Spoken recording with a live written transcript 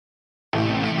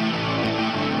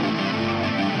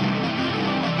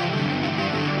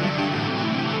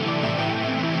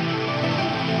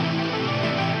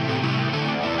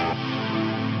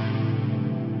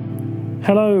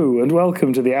Hello and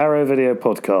welcome to the Arrow Video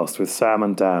Podcast with Sam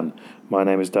and Dan. My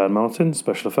name is Dan Martin,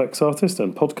 special effects artist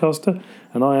and podcaster,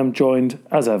 and I am joined,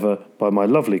 as ever, by my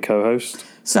lovely co-host...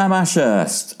 Sam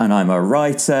Ashurst, and I'm a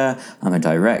writer, I'm a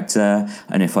director,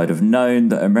 and if I'd have known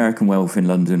that American Werewolf in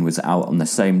London was out on the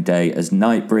same day as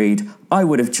Nightbreed, I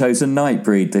would have chosen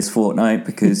Nightbreed this fortnight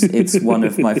because it's one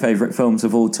of my favourite films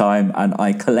of all time and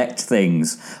I collect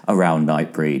things around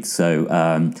Nightbreed. So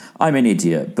I'm an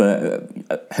idiot, but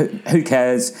who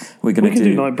cares? We can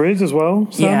do Nightbreed as well.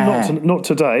 Sam, yeah. Not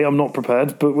today, I'm not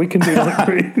prepared, but we can do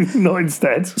Nightbreed, not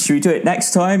instead. Should we do it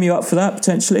next time? You up for that,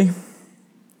 potentially?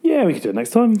 Yeah, we can do it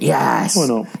next time. Yes. Why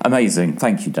not? Amazing.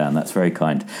 Thank you, Dan. That's very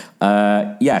kind.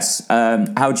 Yes.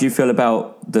 How do you feel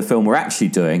about the film we're actually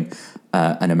doing,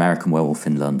 An American Werewolf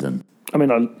in London? I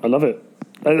mean, I love it.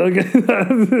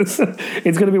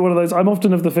 It's going to be one of those... I'm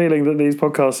often of the feeling that these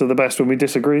podcasts are the best when we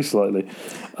disagree slightly.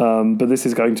 But this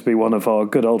is going to be one of our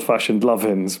good old-fashioned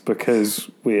love-ins because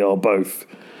we are both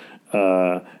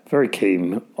very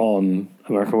keen on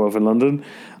American Werewolf in London.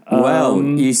 Well,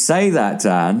 you say that,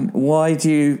 Dan. Why do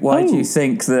you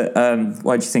think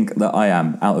that I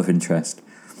am out of interest?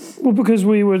 Well, because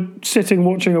we were sitting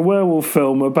watching a werewolf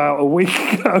film about a week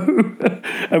ago,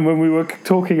 and when we were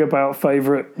talking about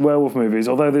favourite werewolf movies,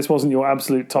 although this wasn't your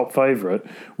absolute top favourite,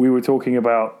 we were talking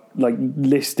about like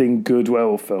listing good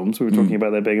werewolf films. We were talking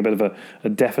about there being a bit of a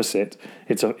deficit.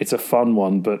 It's a fun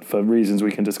one, but for reasons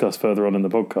we can discuss further on in the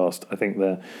podcast, I think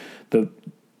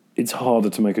it's harder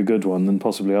to make a good one than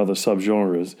possibly other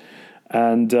subgenres.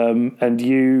 And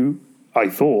you, I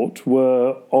thought,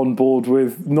 were on board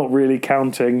with not really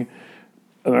counting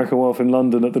American Werewolf in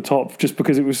London at the top just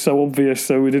because it was so obvious,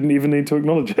 so we didn't even need to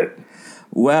acknowledge it.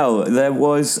 Well, there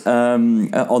was,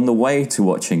 on the way to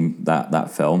watching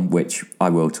that film, which I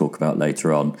will talk about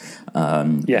later on,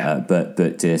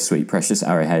 but dear, sweet, precious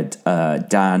Arrowhead,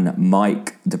 Dan,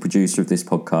 Mike, the producer of this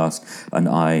podcast, and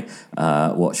I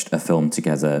watched a film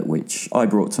together, which I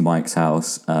brought to Mike's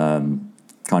house,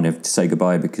 kind of to say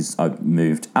goodbye because I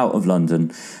moved out of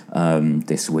London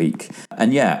this week.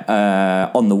 And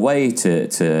on the way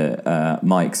to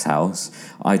Mike's house,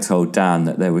 I told Dan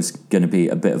that there was going to be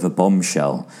a bit of a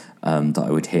bombshell that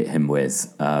I would hit him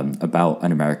with about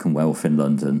An American Werewolf in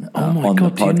London on the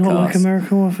podcast. Do you not like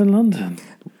American Werewolf in London?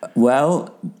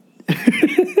 Well,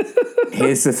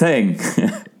 here's the thing.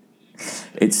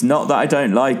 It's not that I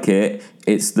don't like it,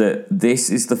 it's that this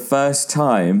is the first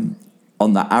time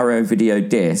on the Arrow video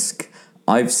disc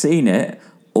I've seen it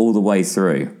all the way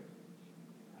through.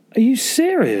 Are you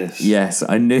serious? Yes,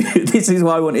 I knew. This is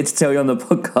why I wanted to tell you on the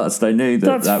podcast. I knew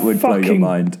that would blow your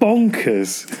mind.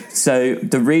 Bonkers. So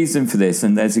the reason for this,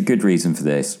 and there's a good reason for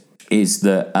this, is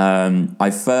that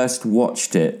I first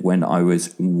watched it when I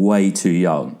was way too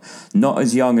young. Not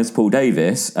as young as Paul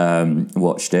Davis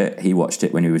watched it. He watched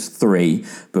it when he was 3,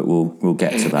 but we'll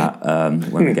get to that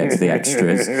when we get to the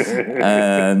extras.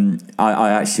 I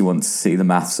actually want to see the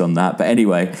maths on that. But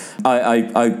anyway,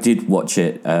 I did watch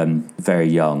it very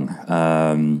young,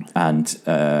 and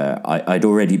I'd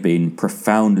already been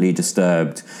profoundly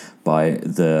disturbed by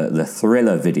the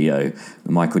Thriller video,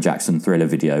 the Michael Jackson Thriller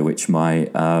video, which my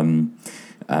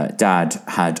dad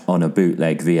had on a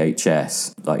bootleg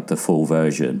VHS, like the full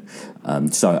version.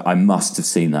 So I must have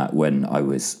seen that when I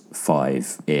was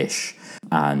 5-ish.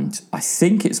 And I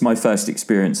think it's my first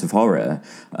experience of horror.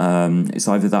 It's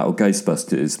either that or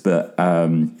Ghostbusters, but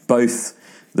both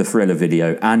the Thriller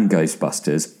video and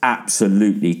Ghostbusters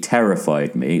absolutely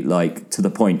terrified me, like to the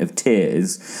point of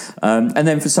tears. And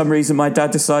then for some reason, my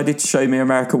dad decided to show me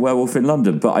American Werewolf in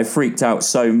London, but I freaked out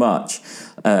so much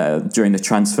during the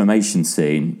transformation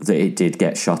scene that it did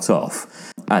get shut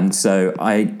off. And so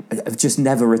I've just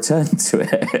never returned to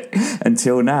it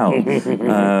until now.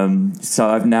 So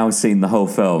I've now seen the whole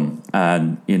film.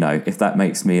 And, you know, if that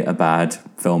makes me a bad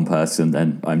film person,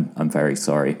 then I'm very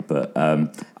sorry. But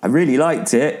I really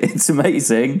liked it. It's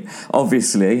amazing,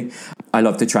 obviously. I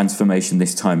love the transformation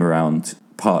this time around,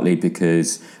 partly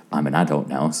because I'm an adult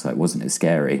now, so it wasn't as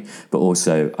scary. But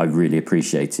also, I really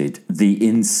appreciated the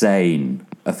insane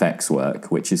effects work,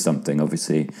 which is something,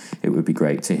 obviously, it would be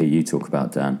great to hear you talk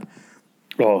about, Dan.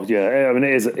 Oh, yeah. I mean,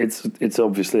 it's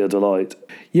obviously a delight.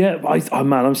 Yeah,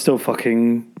 I'm still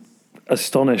fucking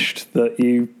astonished that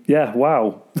you... Yeah,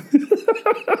 wow.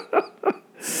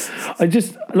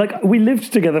 We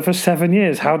lived together for 7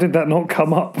 years. How did that not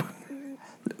come up?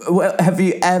 Well, have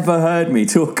you ever heard me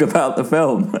talk about the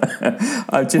film?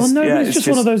 It's just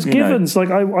one of those givens.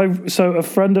 Know. So a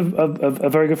friend of a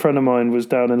very good friend of mine was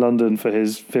down in London for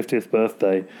his 50th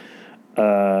birthday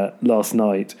last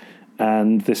night,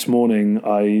 and this morning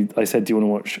I said, "Do you want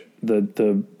to watch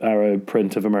the Arrow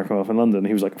print of American Werewolf in London.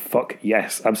 He was like, "Fuck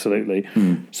yes, absolutely."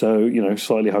 So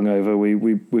slightly hungover,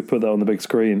 we put that on the big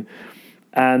screen,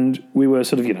 and we were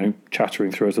sort of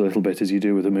chattering through it a little bit as you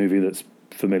do with a movie that's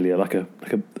familiar, like a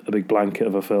big blanket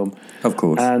of a film. Of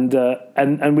course. And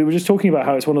we were just talking about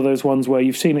how it's one of those ones where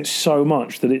you've seen it so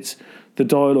much that it's the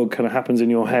dialogue kind of happens in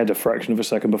your head a fraction of a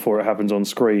second before it happens on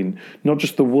screen. Not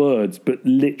just the words, but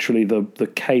literally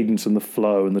the cadence and the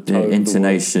flow and the tone. The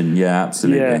intonation, yeah,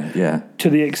 absolutely. Yeah. To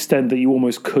the extent that you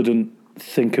almost couldn't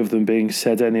think of them being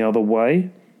said any other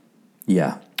way.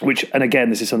 Yeah. And again,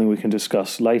 this is something we can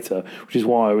discuss later, which is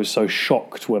why I was so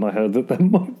shocked when I heard that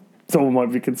someone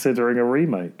might be considering a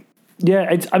remake.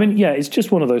 Yeah, it's just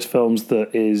one of those films that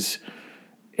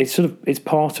it's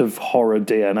part of horror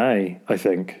DNA, I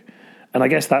think. And I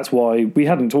guess that's why we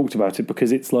hadn't talked about it,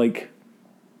 because it's like,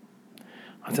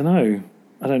 I don't know,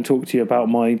 I don't talk to you about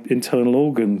my internal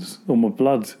organs or my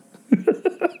blood.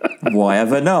 Why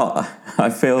ever not? I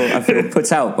feel put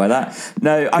out by that.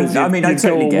 No, I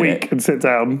totally get it. And sit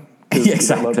down.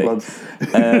 Exactly.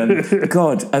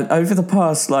 God, over the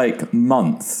past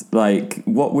month,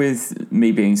 what with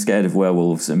me being scared of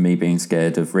werewolves and me being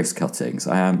scared of wrist cuttings,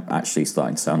 I am actually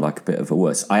starting to sound like a bit of a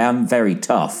wuss. I am very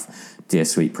tough, dear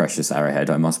sweet precious Arrowhead.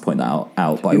 I must point that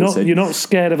out. But you're not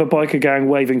scared of a biker gang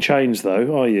waving chains,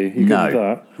 though, are you? You're good with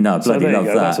that. No, bloody love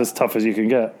that. That's as tough as you can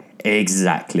get.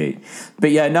 Exactly.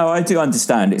 But yeah, no, I do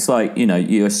understand. It's like,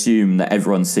 you assume that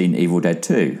everyone's seen Evil Dead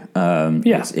 2.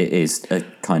 It is a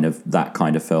kind of that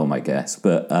kind of film, I guess.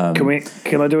 But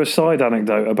can I do a side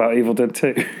anecdote about Evil Dead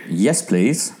 2? Yes,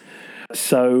 please.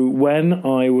 So when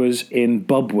I was in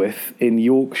Bubwith in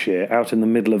Yorkshire, out in the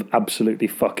middle of absolutely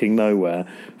fucking nowhere,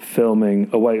 filming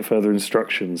Await Further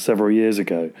Instructions several years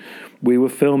ago, we were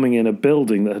filming in a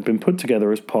building that had been put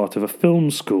together as part of a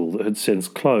film school that had since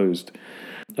closed,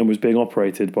 and was being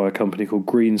operated by a company called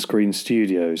Green Screen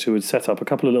Studios, who had set up a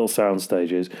couple of little sound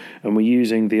stages and were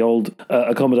using the old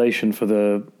accommodation for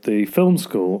the film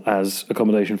school as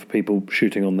accommodation for people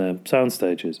shooting on their sound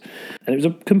stages. And it was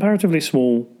a comparatively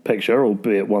small picture,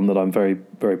 albeit one that I'm very,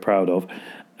 very proud of.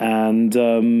 And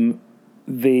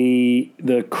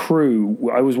the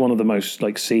crew, I was one of the most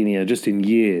senior, just in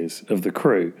years, of the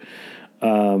crew.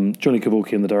 Johnny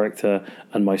Kevorkian, the director,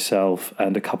 and myself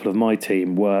and a couple of my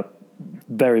team were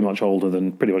very much older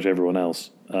than pretty much everyone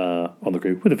else on the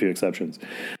group, with a few exceptions.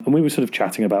 And we were sort of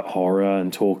chatting about horror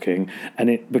and talking, and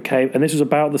this was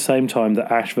about the same time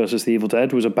that Ash versus the Evil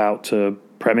Dead was about to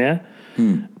premiere.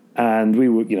 And we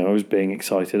were, I was being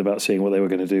excited about seeing what they were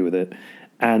going to do with it.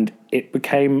 And it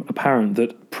became apparent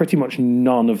that pretty much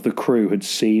none of the crew had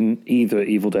seen either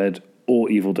Evil Dead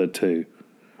or Evil Dead 2.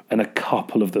 And a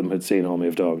couple of them had seen Army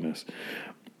of Darkness.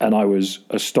 And I was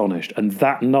astonished. And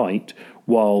that night,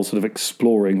 while sort of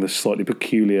exploring the slightly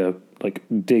peculiar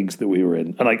digs that we were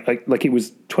in, and it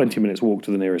was 20 minutes walk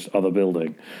to the nearest other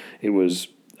building. It was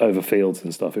over fields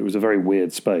and stuff. It was a very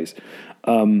weird space.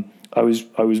 I was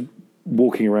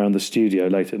walking around the studio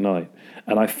late at night,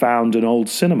 and I found an old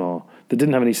cinema that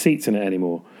didn't have any seats in it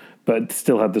anymore, but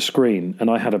still had the screen. And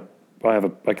I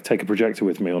could take a projector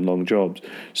with me on long jobs.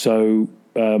 So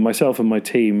myself and my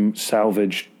team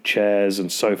salvaged chairs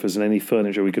and sofas and any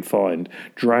furniture we could find,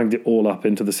 dragged it all up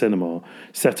into the cinema,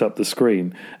 set up the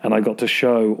screen, and I got to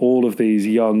show all of these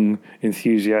young,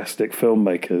 enthusiastic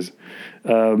filmmakers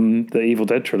the Evil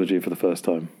Dead trilogy for the first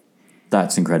time.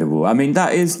 That's incredible. It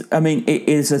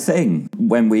is a thing.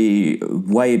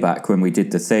 Way back when we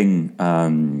did the Thing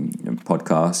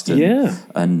podcast.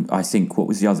 And I think, what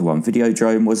was the other one?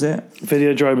 Videodrome, was it?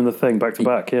 Videodrome and the Thing, back to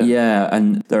back, yeah. Yeah,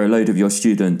 and there are a load of your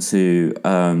students who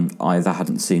either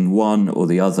hadn't seen one or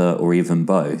the other or even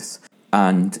both.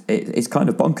 And it's kind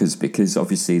of bonkers because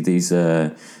obviously these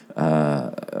are...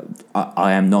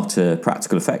 I am not a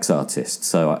practical effects artist,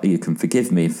 so you can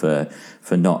forgive me for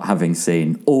not having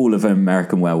seen all of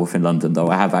American Werewolf in London, though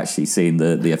I have actually seen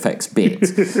the effects bit.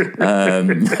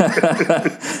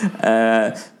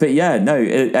 But yeah, no,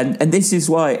 and this is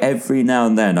why every now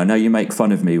and then, I know you make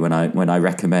fun of me when I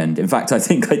recommend. In fact, I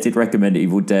think I did recommend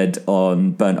Evil Dead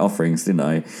on Burnt Offerings, didn't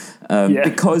I?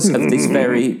 Because of this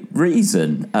very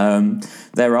reason.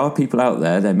 There are people out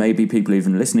there may be people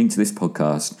even listening to this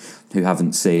podcast who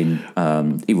haven't seen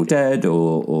Evil Dead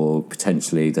or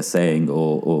potentially The Thing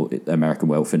or American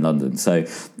Werewolf in London. So,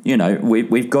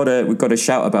 we've got to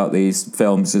shout about these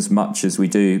films as much as we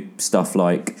do stuff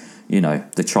like,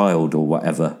 The Child or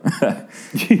whatever. I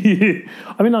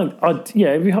mean,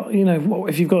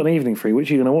 if you've got an evening free,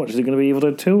 which are you going to watch? Is it going to be Evil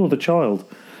Dead 2 or The Child?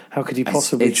 How could you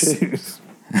possibly choose?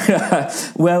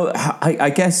 Well, I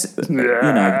guess,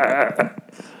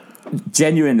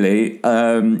 genuinely,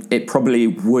 it probably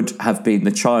would have been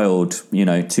The Child,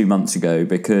 2 months ago,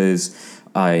 because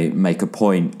I make a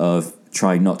point of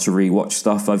trying not to rewatch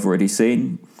stuff I've already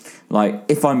seen. Like,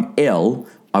 if I'm ill,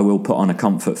 I will put on a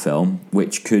comfort film,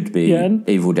 which could be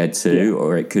Evil Dead 2,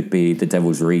 or it could be The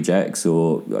Devil's Rejects,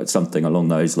 or something along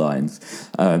those lines.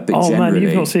 But generally, man,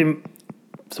 you've not seen...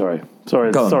 Sorry,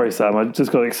 Sam. I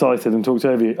just got excited and talked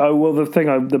over you. Oh, well,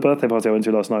 the birthday party I went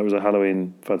to last night was a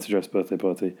Halloween fancy dress birthday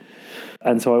party.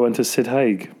 And so I went to Sid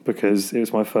Haig because it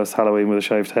was my first Halloween with a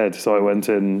shaved head. So I went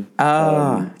in...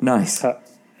 nice.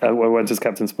 I went as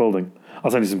Captain Spaulding. I'll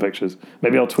send you some pictures.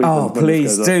 Maybe I'll tweet them. Oh,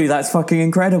 please do. That's fucking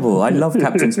incredible. I love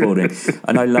Captain Spaulding.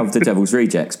 And I love The Devil's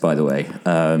Rejects, by the way.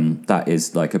 That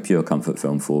is like a pure comfort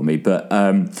film for me. But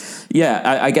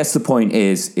I guess the point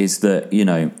is that,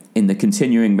 in the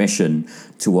continuing mission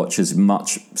to watch as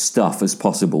much stuff as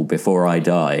possible before I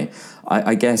die,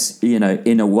 I guess,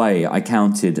 in a way, I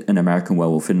counted An American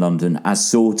Werewolf in London as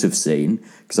sort of seen,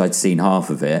 because I'd seen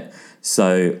half of it.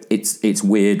 So it's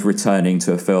weird returning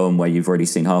to a film where you've already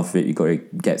seen half of it. You've got to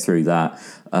get through that.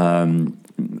 And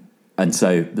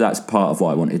so that's part of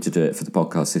why I wanted to do it for the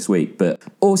podcast this week. But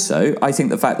also, I think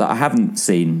the fact that I haven't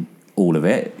seen all of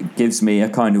it gives me a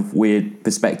kind of weird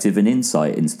perspective and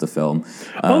insight into the film.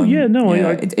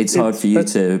 It's hard for you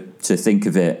to think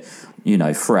of it,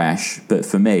 fresh, but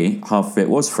for me, half of it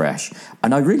was fresh.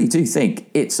 And I really do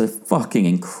think it's a fucking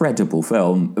incredible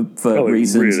film for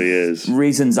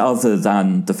reasons other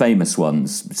than the famous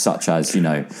ones, such as,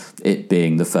 it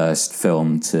being the first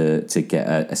film to get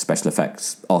a special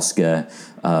effects Oscar,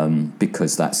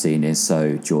 because that scene is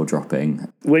so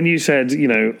jaw-dropping. When you said,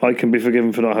 I can be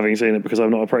forgiven for not having seen it because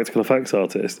I'm not a practical effects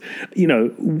artist,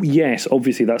 yes,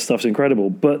 obviously that stuff's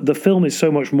incredible, but the film is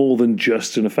so much more than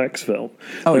just an effects film.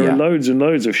 There are loads and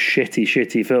loads of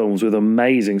shitty films with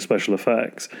amazing special effects.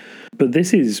 But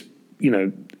this is,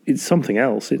 it's something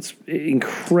else. It's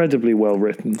incredibly well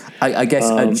written. I guess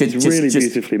it's really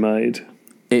beautifully made.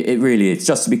 It really is.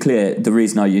 Just to be clear, the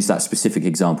reason I use that specific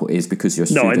example is because your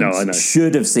students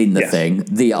should have seen The Thing,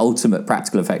 the ultimate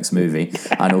practical effects movie,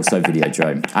 and also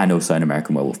Videodrome, and also An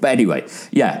American Werewolf. But anyway,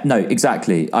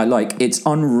 exactly. It's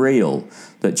unreal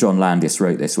that John Landis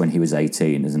wrote this when he was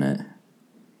 18, isn't it?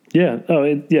 Yeah.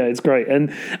 It's great.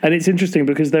 And it's interesting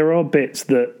because there are bits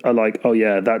that are like, oh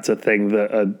yeah, that's a thing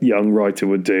that a young writer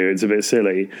would do. It's a bit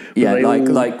silly. But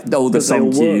like all the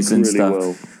song cues and stuff.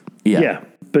 Well. Yeah.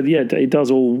 But it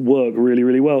does all work really,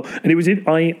 really well. And it was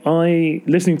I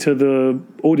listening to the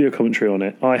audio commentary on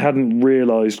it, I hadn't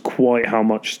realised quite how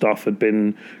much stuff had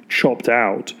been chopped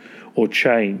out or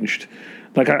changed.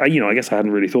 Like, I guess I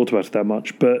hadn't really thought about it that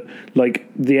much, but like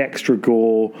the extra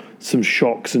gore, some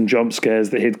shocks and jump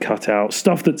scares that he'd cut out,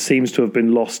 stuff that seems to have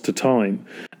been lost to time.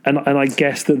 And I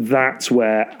guess that's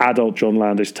where adult John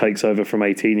Landis takes over from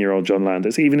 18-year-old John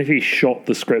Landis. Even if he shot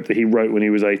the script that he wrote when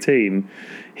he was 18,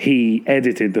 he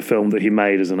edited the film that he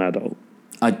made as an adult.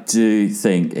 I do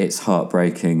think it's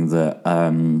heartbreaking that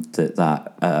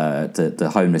the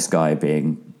homeless guy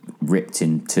being ripped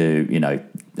into,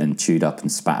 and chewed up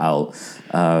and spat out,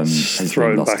 has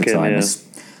thrown been lost back to time. in.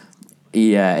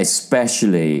 Yeah,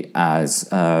 especially as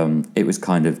it was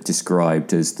kind of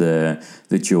described as the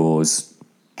Jaws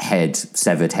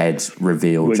severed head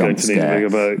reveal jump scare.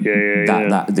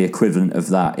 That the equivalent of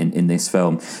that in this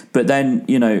film. But then,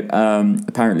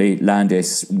 apparently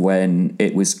Landis, when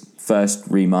it was first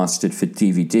remastered for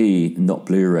DVD, not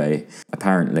Blu-ray,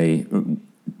 apparently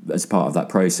as part of that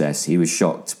process, he was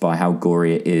shocked by how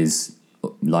gory it is,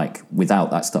 like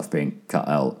without that stuff being cut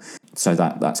out. So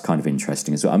that's kind of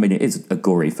interesting as well. I mean, it is a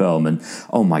gory film, and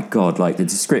oh my god, like the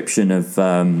description of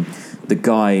the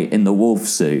guy in the wolf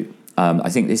suit. I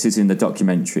think this is in the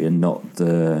documentary and not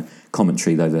the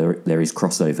commentary, though there is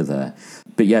crossover there.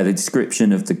 But yeah, the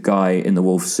description of the guy in the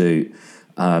wolf suit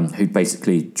who'd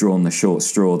basically drawn the short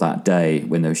straw that day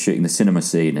when they were shooting the cinema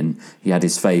scene, and he had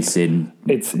his face in...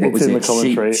 It's in the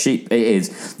commentary.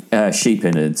 Sheep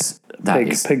innards.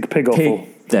 Pig offal.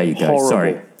 There you go, horrible.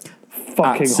 Sorry.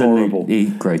 Fucking Absolutely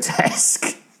horrible.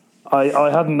 grotesque.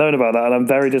 I hadn't known about that, and I'm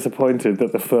very disappointed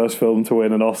that the first film to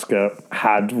win an Oscar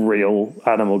had real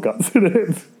animal guts in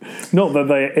it. Not that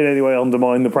they in any way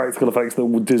undermine the practical effects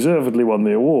that deservedly won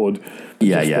the award.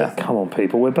 Yeah. Come on,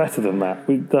 people, we're better than that.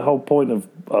 The whole point of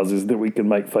us is that we can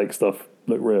make fake stuff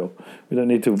look real. We don't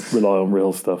need to rely on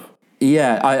real stuff.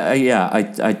 Yeah,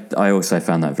 I also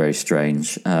found that very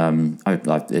strange.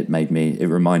 It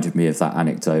reminded me of that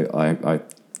anecdote I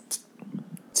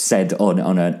said on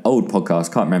an old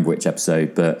podcast, can't remember which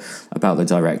episode, but about the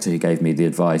director who gave me the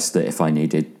advice that if I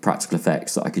needed practical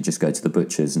effects, that I could just go to the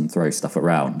butchers and throw stuff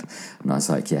around. And I was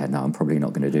like, yeah, no, I'm probably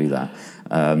not going to do that.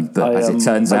 But as it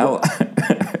turns out,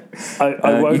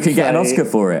 you can get an Oscar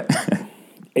for it.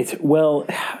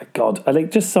 God, I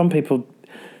think just some people,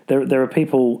 there are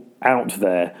people out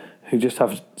there who just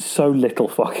have so little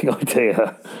fucking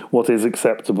idea what is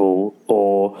acceptable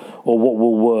or what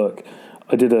will work.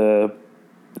 I did a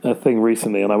thing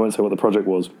recently, and I won't say what the project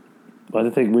was. I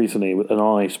did a thing recently with an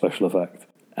eye special effect,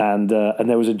 and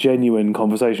there was a genuine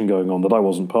conversation going on that I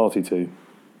wasn't party to.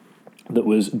 That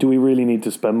was, do we really need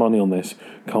to spend money on this?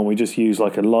 Can't we just use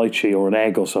like a lychee or an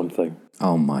egg or something?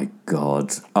 Oh my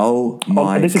god! Oh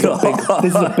my god! This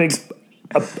is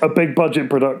a big budget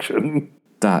production.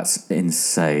 That's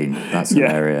insane. That's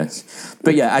hilarious.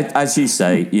 But yeah, as you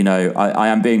say, you know, I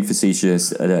am being facetious.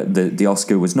 The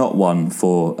Oscar was not one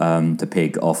for the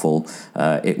pig offal.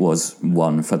 It was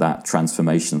one for that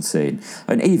transformation scene.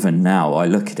 And even now, I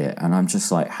look at it and I'm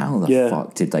just like, how the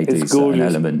fuck did they do certain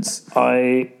elements?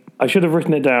 I should have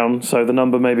written it down, so the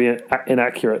number may be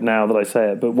inaccurate now that I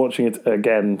say it. But watching it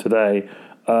again today,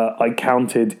 I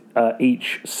counted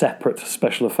each separate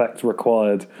special effect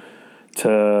required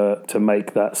to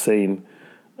make that scene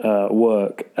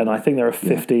work, and I think there are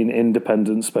 15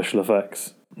 independent special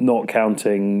effects, not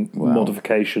counting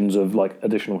modifications of like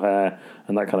additional hair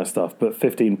and that kind of stuff, but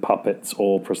 15 puppets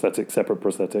or separate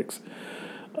prosthetics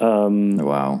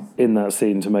in that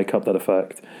scene to make up that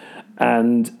effect.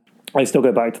 And I still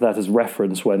go back to that as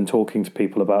reference when talking to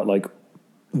people about like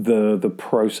the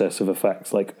process of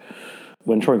effects, like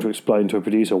when trying to explain to a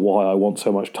producer why I want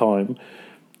so much time.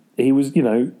 He was,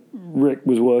 Rick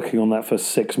was working on that for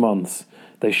 6 months.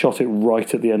 They shot it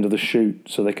right at the end of the shoot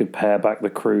so they could pare back the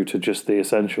crew to just the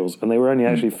essentials. And they were only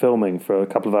actually filming for a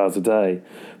couple of hours a day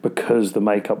because the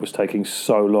makeup was taking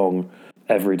so long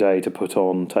every day to put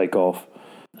on, take off.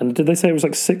 And did they say it was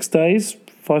like 6 days,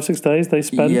 5-6 days they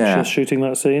spent just shooting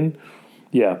that scene?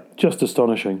 Yeah, just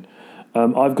astonishing.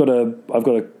 I've got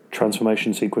a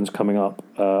transformation sequence coming up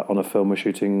on a film we're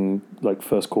shooting like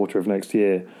first quarter of next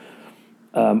year.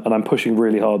 And I'm pushing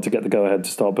really hard to get the go-ahead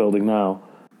to start building now,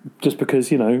 just because,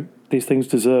 these things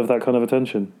deserve that kind of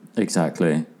attention.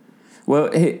 Exactly.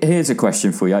 Well, here's a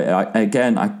question for you.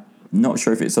 I'm not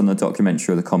sure if it's on the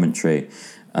documentary or the commentary.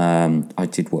 I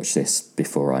did watch this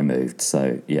before I moved,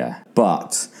 so yeah.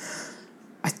 But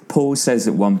Paul says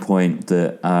at one point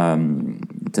that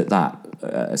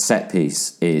that set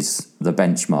piece is the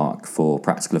benchmark for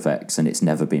practical effects and it's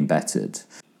never been bettered.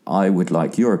 I would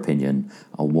like your opinion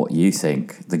on what you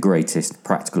think the greatest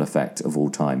practical effect of all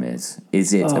time is.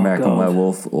 Is it American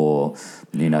Werewolf or,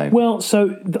 Well,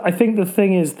 so I think the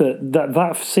thing is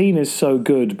that scene is so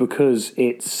good because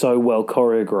it's so well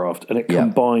choreographed and it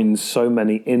combines so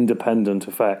many independent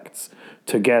effects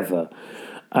together.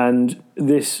 And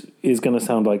this is going to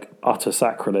sound like utter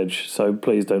sacrilege, so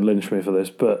please don't lynch me for this.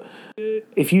 But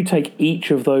if you take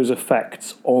each of those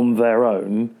effects on their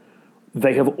own,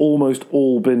 they have almost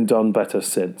all been done better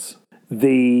since.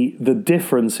 The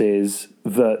difference is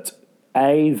that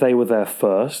they were there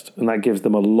first, and that gives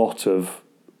them a lot of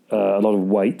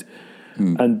weight,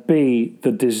 and B,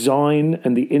 the design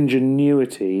and the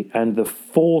ingenuity and the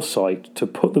foresight to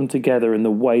put them together in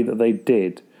the way that they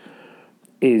did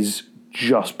is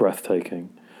just breathtaking.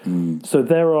 So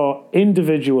there are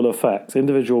individual effects,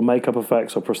 individual makeup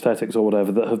effects or prosthetics or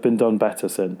whatever that have been done better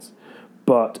since.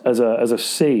 But as a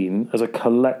scene, as a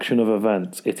collection of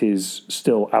events, it is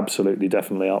still absolutely,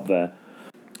 definitely up there.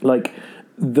 Like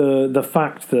the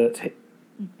fact that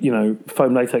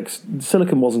foam latex,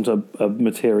 silicone wasn't a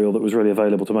material that was really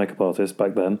available to makeup artists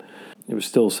back then. It was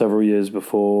still several years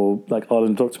before, like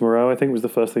Island of Dr. Moreau, I think, was the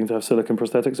first thing to have silicone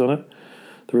prosthetics on it.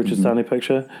 The Richard Stanley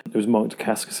picture. It was Mark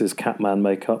Dacascos' Catman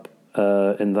makeup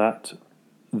in that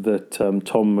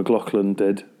Tom McLaughlin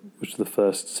did, which is the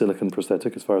first silicone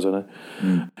prosthetic, as far as I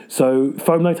know. So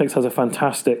foam latex has a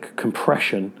fantastic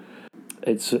compression.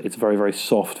 It's very, very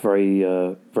soft, very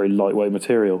very lightweight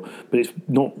material, but it's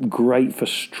not great for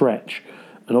stretch.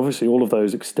 And obviously, all of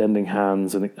those extending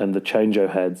hands and the changeo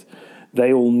heads,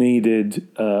 they all needed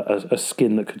a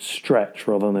skin that could stretch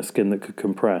rather than a skin that could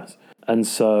compress. And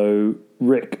so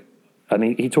Rick, and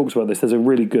he talks about this. There's a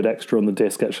really good extra on the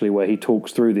disc actually, where he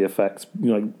talks through the effects,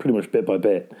 pretty much bit by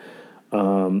bit.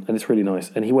 And it's really nice.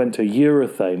 And he went to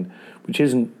urethane, which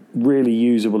isn't really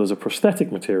usable as a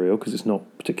prosthetic material because it's not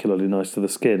particularly nice to the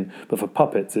skin, but for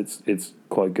puppets it's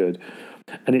quite good.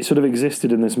 And it sort of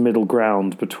existed in this middle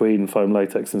ground between foam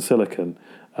latex and silicone.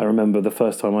 I remember the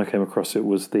first time I came across it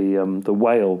was the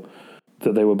whale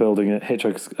that they were building at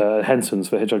Henson's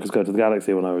for Hitchhiker's Guide to the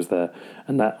Galaxy when I was there,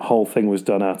 and that whole thing was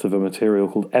done out of a material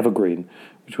called evergreen,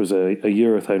 which was a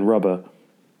urethane rubber,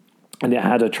 and it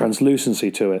had a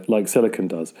translucency to it like silicone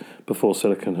does, before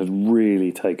silicone had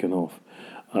really taken off.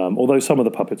 Although some of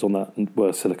the puppets on that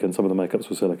were silicone, some of the makeups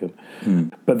were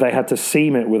silicone. But they had to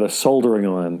seam it with a soldering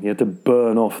iron. You had to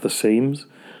burn off the seams,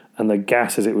 and the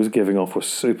gases it was giving off were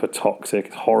super toxic.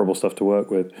 It's horrible stuff to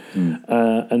work with.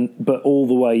 But all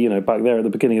the way, back there at the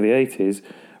beginning of the 80s,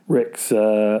 Rick's,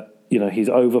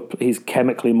 he's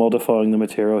chemically modifying the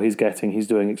material he's getting. He's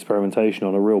doing experimentation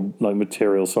on a real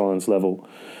material science level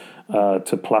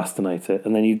to plastinate it.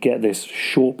 And then you get this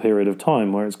short period of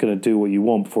time where it's going to do what you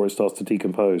want before it starts to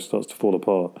decompose, starts to fall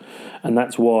apart. And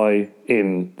that's why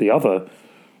in the other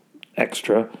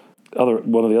extra...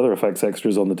 one of the other effects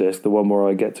extras on the disc, the one where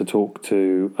I get to talk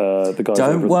to the guys.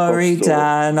 Don't worry,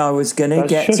 Dan. I was going to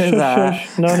get to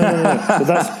that. No.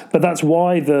 but that's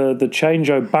why the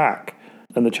Changeo back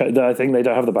and I think they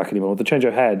don't have the back anymore. The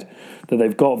Changeo head that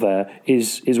they've got there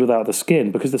is without the skin,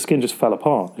 because the skin just fell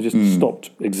apart. It just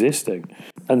stopped existing.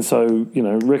 And so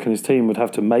Rick and his team would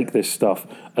have to make this stuff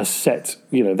a set.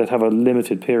 They'd have a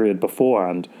limited period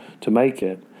beforehand to make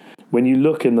it. When you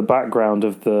look in the background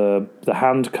of the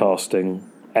hand casting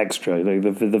extra,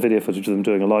 the video footage of them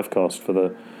doing a live cast for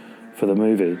the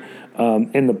movie,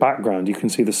 in the background you can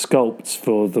see the sculpts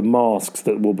for the masks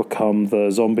that will become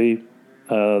the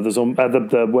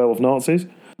werewolf Nazis,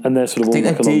 and they're sort of all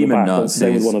like along the back. Nazis.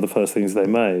 They were one of the first things they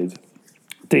made.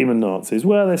 Demon Nazis.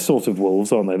 Well, they're sort of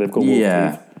wolves, aren't they? They've got wolf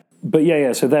teeth. But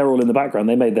so they're all in the background.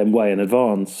 They made them way in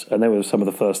advance, and they were some of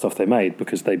the first stuff they made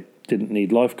because they didn't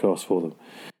need live casts for them.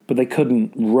 But they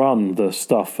couldn't run the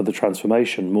stuff for the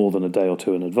transformation more than a day or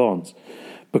two in advance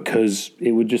because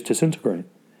it would just disintegrate.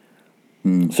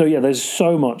 So there's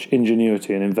so much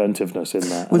ingenuity and inventiveness in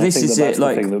that. Well, and this is that's it.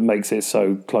 The thing that makes it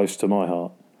so close to my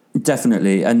heart.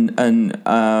 Definitely, and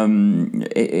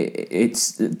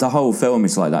it's the whole film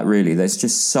is like that. Really, there's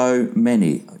just so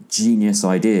many genius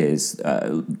ideas.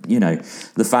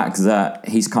 The fact that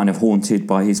he's kind of haunted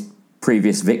by his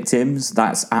previous victims,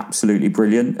 that's absolutely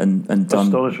brilliant and done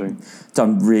astonishing,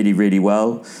 done really, really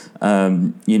well.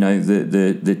 The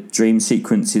dream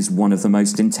sequence is one of the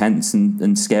most intense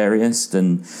and scariest,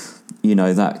 and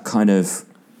that kind of,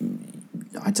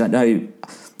 I don't know,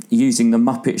 using the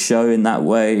Muppet Show in that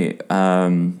way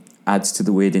adds to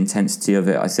the weird intensity of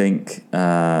it, I think,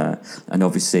 and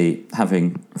obviously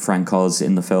having Frank Oz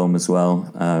in the film as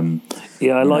well.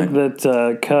 I like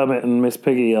that Kermit and Miss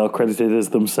Piggy are credited as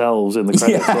themselves in the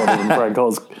credits rather than Frank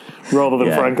Oz,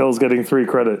 Frank Oz getting 3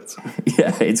 credits.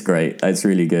 Yeah, it's great. It's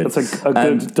really good. That's a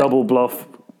good double bluff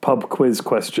pub quiz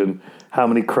question. How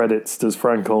many credits does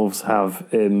Frank Oz have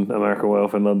in American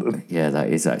Werewolf in London? Yeah, that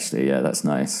is actually, that's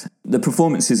nice. The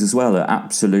performances as well are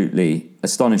absolutely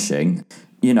astonishing.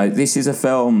 This is a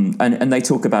film, and they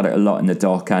talk about it a lot in the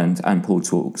doc, and Paul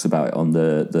talks about it on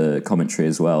the commentary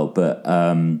as well, but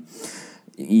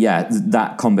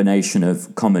that combination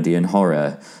of comedy and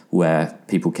horror, where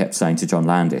people kept saying to John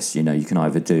Landis, you can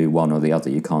either do one or the other,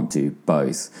 you can't do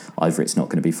both. Either it's not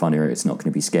going to be funny or it's not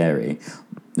going to be scary.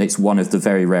 It's one of the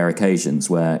very rare occasions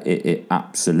where it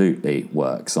absolutely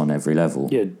works on every level.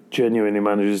 Yeah, genuinely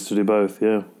manages to do both,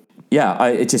 yeah. Yeah,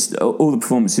 all the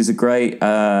performances are great.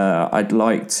 I'd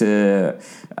like to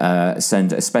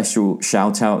send a special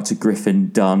shout out to Griffin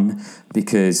Dunn,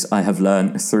 because I have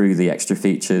learned through the extra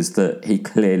features that he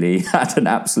clearly had an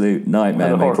absolute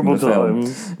nightmare making the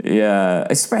film. Yeah,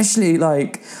 especially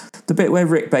like the bit where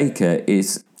Rick Baker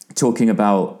is talking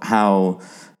about how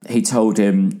he told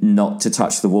him not to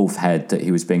touch the wolf head that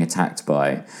he was being attacked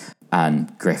by.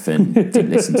 And Griffin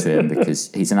didn't listen to him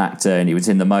because he's an actor and he was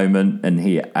in the moment and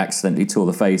he accidentally tore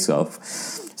the face off.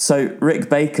 So Rick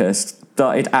Baker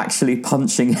started actually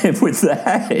punching him with the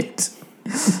head.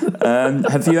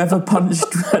 Have you ever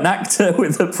punched an actor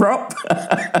with a prop?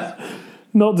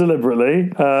 Not deliberately.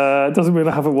 It doesn't mean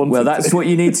I haven't wanted to. Well, that's what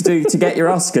you need to do to get your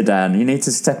Oscar, Dan. You need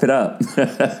to step it up.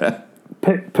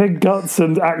 Pig guts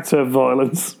and actor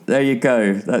violence. There you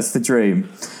go. That's the dream.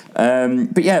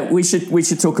 But yeah, we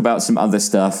should talk about some other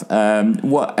stuff.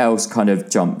 What else kind of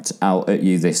jumped out at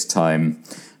you this time?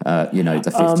 The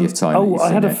 50th time.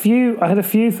 I had a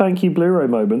few thank you Blu-ray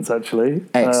moments actually.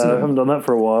 Excellent. I haven't done that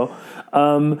for a while.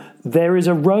 There is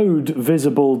a road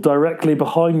visible directly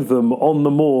behind them on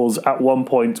the moors at one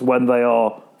point when they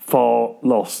are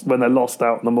when they're lost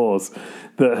out in the moors,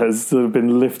 that has sort of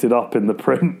been lifted up in the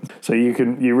print. So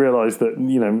you realise that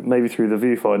maybe through the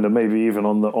viewfinder, maybe even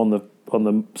on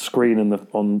the screen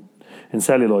in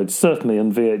celluloid, certainly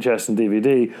in VHS and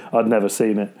DVD, I'd never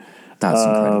seen it. That's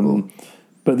incredible.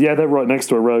 But yeah, they're right next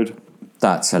to a road.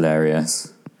 That's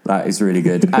hilarious. That is really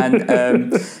good. And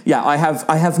I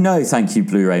have no thank you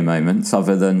Blu-ray moments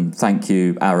other than thank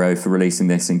you Arrow for releasing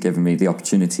this and giving me the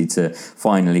opportunity to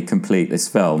finally complete this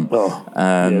film.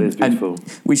 It is beautiful.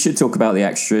 And we should talk about the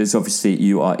extras. Obviously,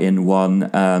 you are in one,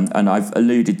 and I've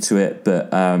alluded to it,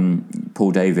 but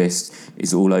Paul Davis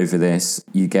is all over this.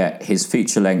 You get his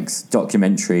feature-length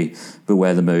documentary,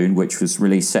 Beware the Moon, which was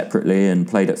released separately and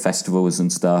played at festivals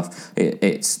and stuff.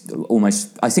 It's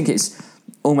almost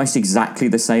exactly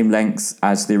the same length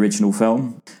as the original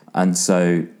film, and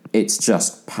so it's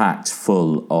just packed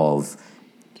full of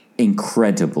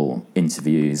incredible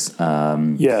interviews,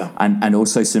 and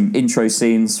also some intro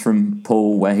scenes from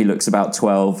Paul where he looks about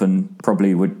 12 and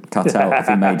probably would cut out if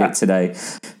he made it today.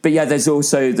 But yeah, there's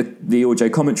also the audio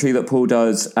commentary that Paul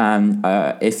does, and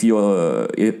if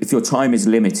your time is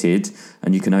limited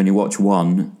and you can only watch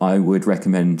one, I would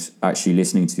recommend actually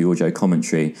listening to the audio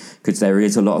commentary, because there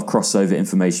is a lot of crossover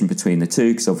information between the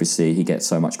two, because obviously he gets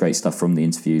so much great stuff from the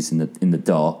interviews in the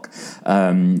doc,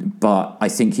 but I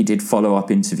think he did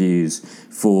follow-up interviews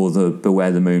for the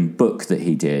Beware the Moon book that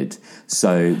he did,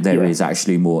 so there is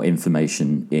actually more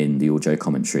information in the audio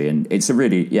commentary, and it's a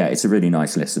really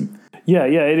nice listen. Yeah,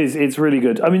 it is. It's really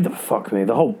good. I mean,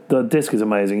 the disc is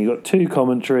amazing. You've got 2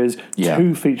 commentaries,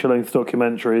 2 feature-length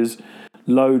documentaries,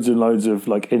 loads and loads of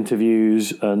like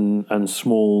interviews and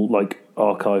small like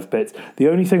archive bits. The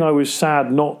only thing I was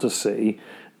sad not to see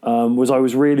was I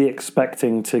was really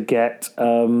expecting to get,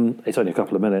 it's only a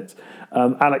couple of minutes,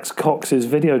 Alex Cox's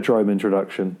Videodrome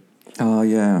introduction. Oh,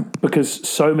 yeah. Because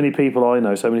so many people I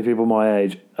know, so many people my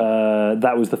age,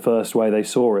 that was the first way they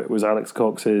saw it, was Alex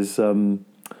Cox's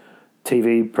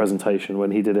TV presentation when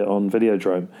he did it on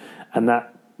Videodrome. And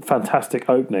that fantastic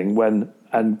opening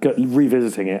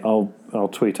revisiting it, I'll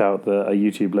tweet out a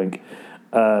YouTube link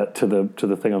to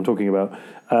the thing I'm talking about.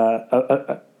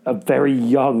 A very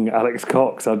young Alex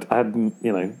Cox. I hadn't,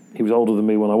 he was older than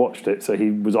me when I watched it, so he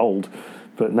was old.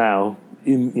 But now,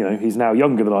 he's now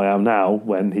younger than I am now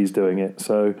when he's doing it.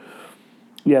 So,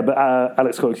 yeah. But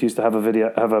Alex Cox used to have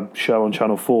a show on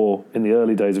Channel 4 in the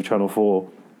early days of Channel 4,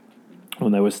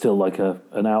 when there was still like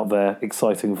an out there,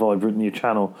 exciting, vibrant new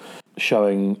channel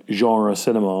showing genre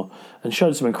cinema, and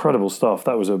showed some incredible stuff.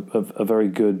 That was a very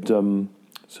good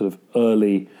sort of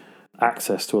early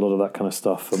access to a lot of that kind of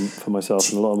stuff for myself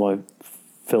and a lot of my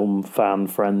film fan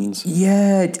friends.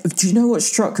 Yeah, do you know what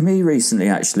struck me recently,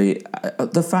 actually?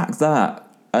 The fact that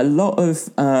a lot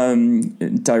of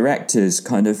directors'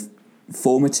 kind of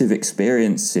formative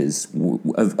experiences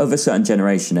of a certain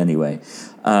generation anyway,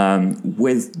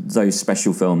 with those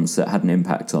special films that had an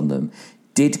impact on them,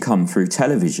 did come through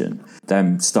television.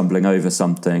 Them stumbling over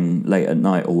something late at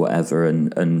night or whatever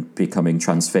and becoming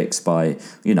transfixed by,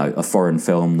 a foreign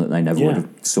film that they never would have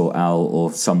sought out,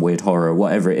 or some weird horror,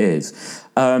 whatever it is.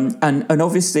 And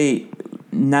obviously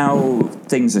now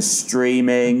things are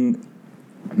streaming.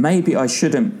 Maybe I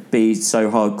shouldn't be so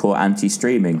hardcore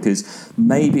anti-streaming, because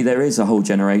maybe there is a whole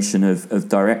generation of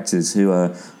directors who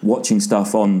are watching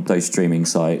stuff on those streaming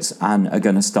sites and are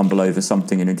going to stumble over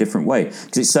something in a different way.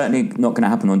 Because it's certainly not going to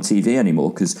happen on TV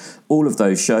anymore, because all of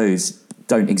those shows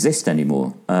don't exist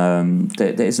anymore.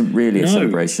 There isn't really a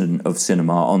celebration of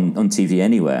cinema on TV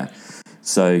anywhere.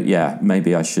 So, yeah,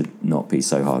 maybe I should not be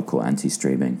so hardcore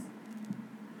anti-streaming.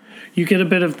 You get a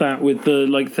bit of that with the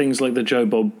things like the Joe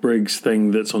Bob Briggs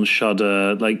thing that's on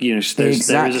Shudder. There is a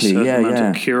certain amount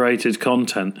of curated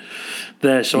content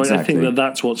there. So I think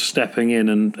that's what's stepping in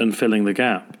and filling the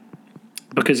gap.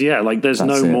 Because there's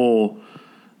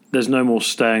no more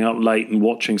staying up late and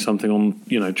watching something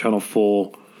on Channel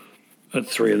 4 at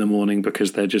 3 a.m.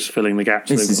 because they're just filling the gaps.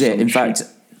 This is it. In fact,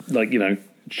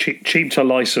 cheap to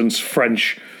license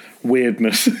French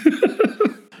weirdness.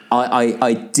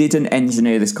 I didn't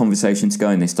engineer this conversation to go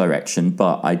in this direction,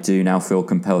 but I do now feel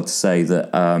compelled to say that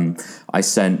I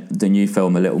sent the new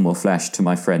film A Little More Flesh to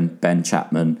my friend Ben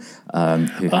Chapman,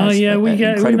 who has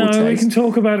incredible taste. We can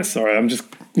talk about it. Sorry, I'm just...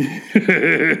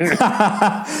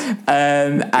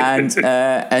 and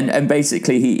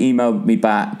basically he emailed me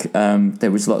back.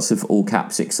 There was lots of all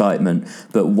caps excitement,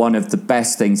 but one of the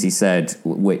best things he said,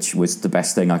 which was the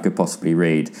best thing I could possibly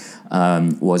read,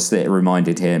 was that it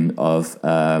reminded him of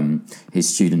his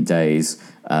student days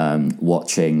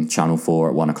watching Channel 4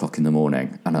 at 1 o'clock in the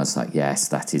morning. And I was like, yes,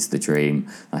 that is the dream.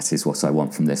 That is what I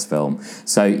want from this film.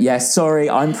 So, yes, sorry,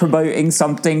 I'm promoting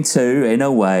something too, in a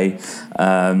way.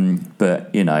 But,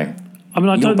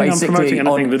 I don't think I'm promoting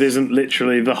anything that isn't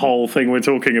literally the whole thing we're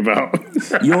talking about.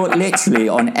 You're literally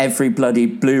on every bloody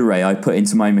Blu-ray I put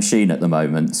into my machine at the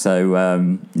moment.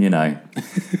 So,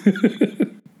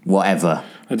 whatever.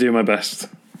 I do my best.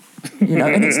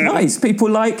 And it's nice. People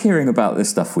like hearing about the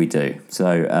stuff we do.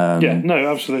 So yeah,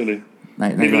 no, absolutely.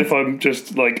 Even if I'm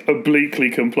just like obliquely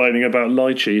complaining about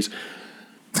lychees.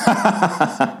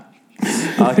 I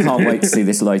can't wait to see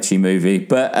this lychee movie,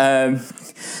 but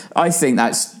I think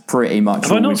that's pretty much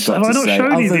all we've got to say. Have I not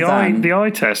shown you the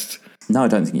eye test? No, I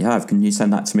don't think you have. Can you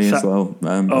send that to me as well?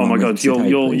 Oh my god,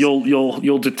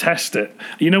 you'll detest it.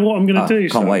 You know what I'm going to do?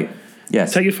 Can't wait.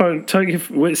 Yes. Take your phone.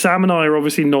 Sam and I are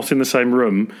obviously not in the same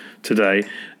room today.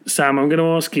 Sam, I'm going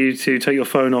to ask you to take your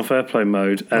phone off airplane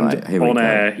mode, and on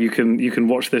air you can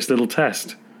watch this little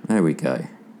test. There we go.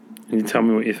 And you tell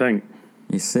me what you think.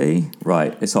 You see?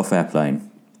 Right, it's off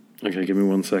airplane. Okay, give me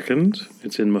 1 second.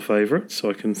 It's in my favourites, so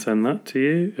I can send that to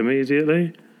you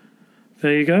immediately.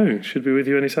 There you go. Should be with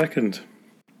you any second.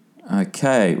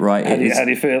 Okay, right. How do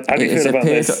you feel? How do you feel about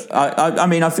this? I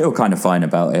mean, I feel kind of fine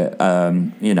about it.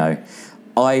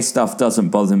 Eye stuff doesn't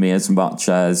bother me as much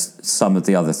as some of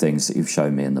the other things that you've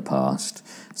shown me in the past.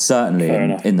 Certainly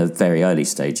in the very early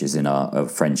stages in our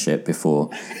friendship, before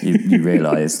you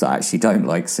realised that I actually don't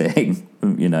like seeing,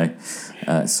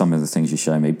 some of the things you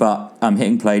show me. But I'm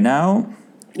hitting play now.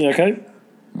 Yeah, okay.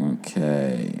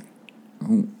 Okay.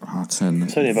 Ooh, I'll turn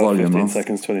it's only the about volume 15 off.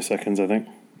 seconds, 20 seconds, I think.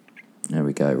 There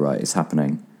we go. Right, it's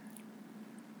happening.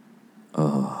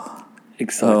 Oh.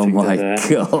 Exciting. Oh my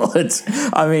god!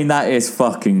 I mean, that is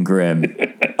fucking grim.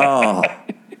 Oh,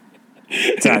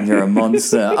 Dan, you're a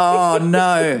monster. Oh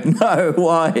no,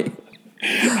 why?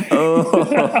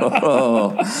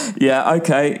 Oh, yeah.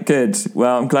 Okay, good.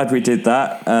 Well, I'm glad we did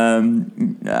that.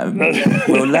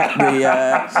 We'll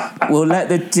let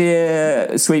the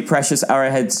dear, sweet, precious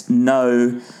Arrowheads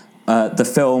know the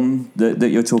film that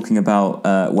you're talking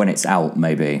about when it's out,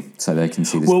 maybe, so they can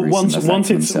see this. Well, once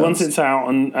it's out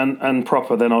and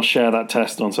proper, then I'll share that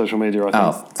test on social media. I think.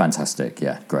 Oh, fantastic!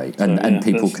 Yeah, great. And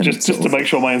people can just to make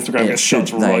sure my Instagram gets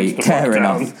shut right the fuck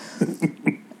down.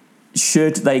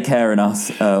 Should they care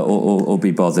enough or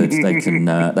be bothered, they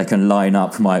can line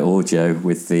up my audio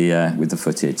with the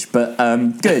footage. But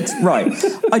good, right?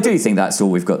 I do think that's all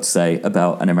we've got to say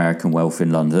about An American Werewolf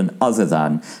in London, other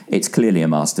than it's clearly a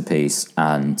masterpiece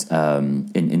and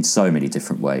in so many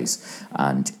different ways.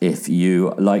 And if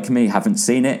you, like me, haven't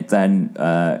seen it, then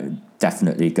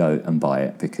definitely go and buy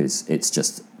it, because it's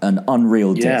just an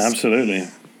unreal disc. Yeah, absolutely.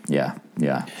 Yeah.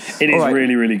 It is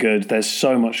really, really good. There's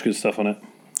so much good stuff on it.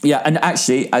 Yeah, and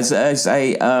actually, as a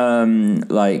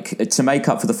to make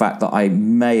up for the fact that I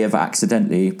may have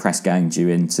accidentally press ganged you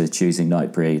into choosing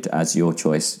Nightbreed as your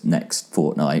choice next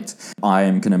fortnight, I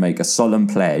am going to make a solemn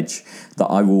pledge that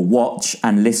I will watch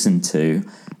and listen to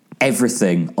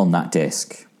everything on that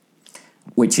disc,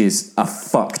 which is a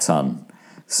fuck ton.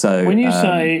 So when you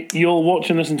say you'll watch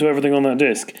and listen to everything on that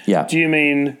disc, yeah, do you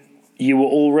mean you were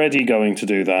already going to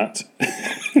do that?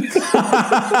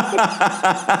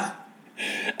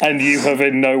 And you have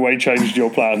in no way changed your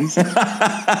plans?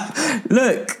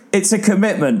 Look, it's a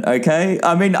commitment, okay?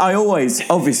 I mean,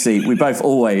 we both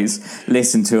always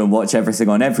listen to and watch everything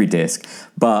on every disc.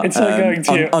 But it's like going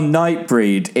to on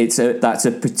Nightbreed, that's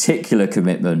a particular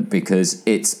commitment, because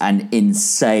it's an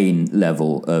insane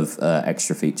level of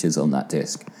extra features on that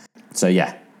disc. So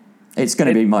yeah, it's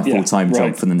going to be my full-time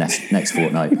job for the next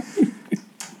fortnight.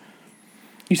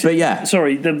 But yeah,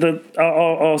 sorry.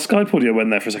 Our Skype audio went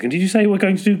there for a second. Did you say we're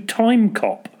going to do Time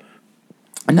Cop?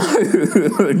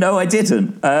 No, I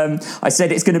didn't. I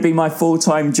said it's going to be my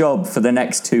full-time job for the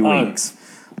next 2 weeks.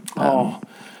 Can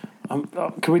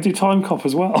we do Time Cop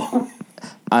as well?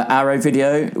 Arrow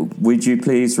Video, would you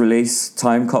please release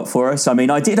Time Cop for us? I mean,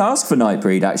 I did ask for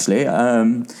Nightbreed, actually.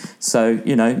 So,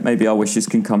 maybe our wishes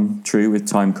can come true with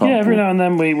Time Cop. Yeah, every now and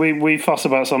then we fuss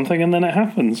about something and then it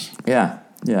happens. Yeah.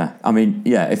 I mean,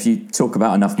 if you talk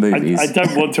about enough movies... I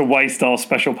don't want to waste our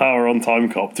special power on Time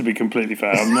Cop, to be completely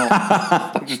fair. I'm not...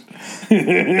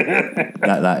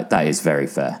 That is very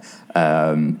fair.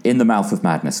 In the mouth of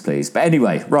madness, please. But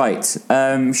anyway, right.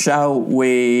 Shall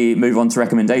we move on to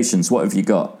recommendations? What have you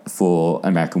got for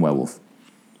American Werewolf?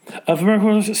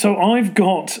 So I've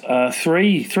got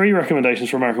three recommendations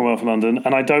for American Werewolf in London,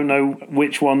 and I don't know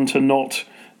which one to not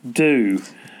do.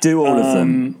 Do all of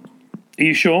them. Are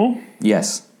you sure?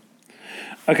 Yes.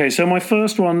 Okay, so my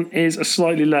first one is a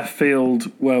slightly left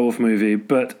field werewolf movie,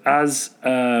 but as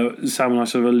Sam and I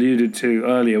sort of alluded to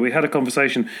earlier, we had a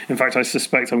conversation. In fact, I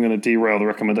suspect I'm going to derail the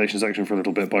recommendation section for a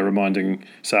little bit by reminding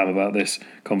Sam about this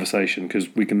conversation, because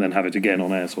we can then have it again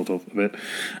on air, sort of, a bit.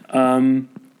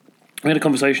 We had a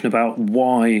conversation about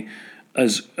why,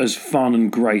 as fun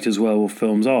and great as werewolf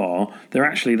films are,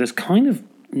 there's kind of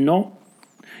not...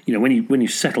 when you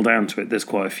settle down to it, there's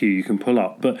quite a few you can pull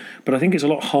up. But I think it's a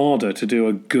lot harder to do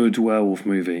a good werewolf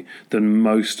movie than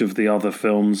most of the other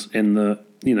films in the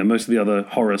most of the other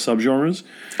horror subgenres.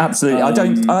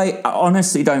 Absolutely, I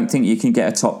honestly don't think you can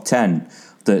get a top 10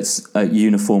 that's a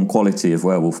uniform quality of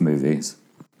werewolf movies.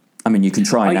 I mean, you can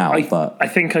try but I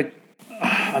think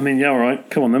yeah, all right,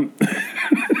 come on then.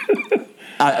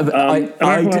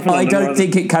 I don't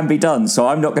think it can be done, so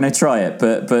I'm not going to try it.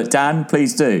 But Dan,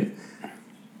 please do.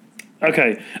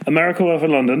 Okay, American Werewolf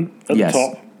in London at the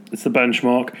top. It's the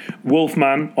benchmark.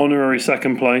 Wolfman, honorary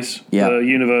second place.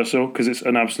 Universal, because it's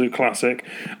an absolute classic.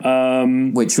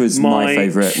 Which was my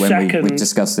favourite when we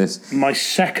discussed this. My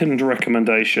second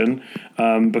recommendation,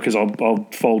 because I'll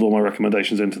fold all my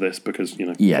recommendations into this because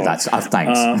Yeah, that's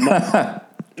thanks.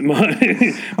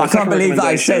 I can't believe that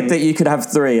I said that you could have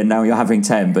 3 and now you're having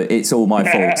 10, but it's all my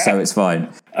fault, so it's fine.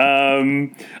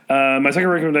 My second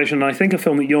recommendation, and I think a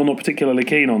film that you're not particularly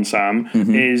keen on, Sam,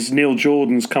 is Neil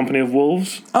Jordan's Company of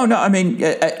Wolves. Oh, no, I mean,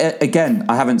 again,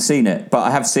 I haven't seen it, but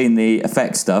I have seen the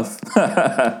effects stuff.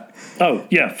 Oh,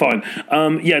 yeah, fine.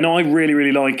 I really,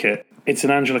 really like it. It's an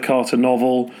Angela Carter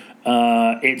novel.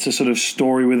 It's a sort of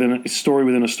story within a story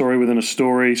within a story within a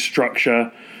story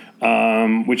structure.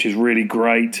 Which is really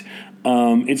great.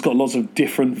 It's got lots of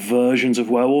different versions of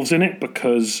werewolves in it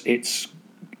because it's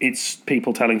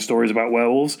people telling stories about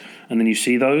werewolves, and then you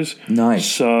see those. Nice.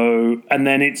 So, and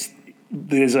then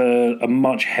there's a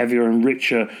much heavier and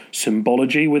richer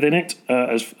symbology within it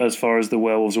as far as the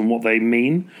werewolves and what they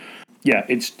mean. Yeah,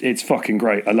 it's fucking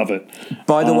great. I love it.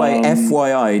 By the way,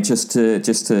 FYI, just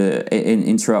to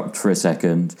interrupt for a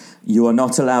second, you are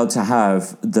not allowed to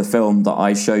have the film that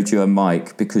I showed you and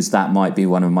Mike because that might be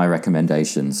one of my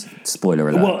recommendations. Spoiler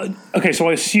alert. Well, okay, so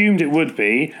I assumed it would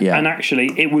be, and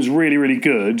actually it was really, really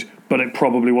good, but it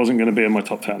probably wasn't going to be in my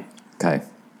top 10. Okay.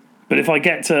 But if I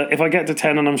get to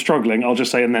 10 and I'm struggling, I'll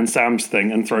just say and then Sam's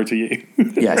thing and throw to you.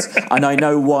 Yes, and I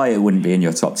know why it wouldn't be in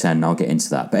your top 10. And I'll get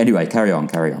into that. But anyway, carry on.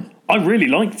 I really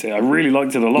liked it. I really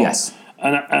liked it a lot. Yes.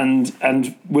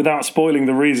 And without spoiling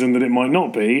the reason that it might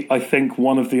not be, I think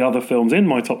one of the other films in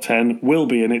my top 10 will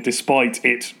be in it, despite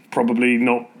it probably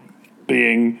not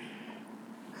being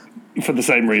for the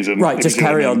same reason. Right, just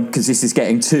carry on, because this is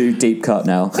getting too deep cut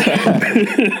now.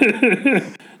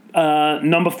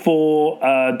 Number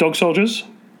 4, Dog Soldiers.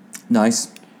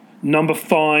 Nice. Number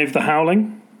 5, The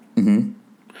Howling.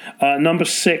 Mm-hmm. Number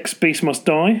 6, Beast Must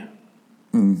Die.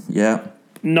 Yeah.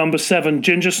 Number 7,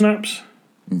 Ginger Snaps.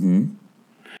 Mm-hmm.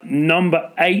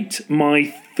 Number 8, my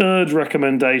third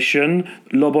recommendation,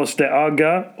 Lobos de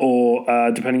Aga, or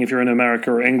depending if you're in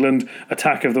America or England,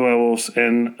 Attack of the Werewolves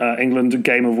in England,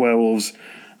 Game of Werewolves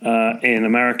in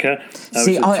America.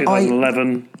 See,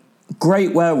 2011.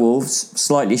 Great Werewolves,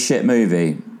 slightly shit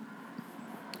movie.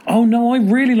 Oh no, I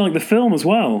really like the film as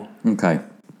well. Okay.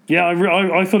 Yeah,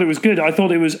 I thought it was good. I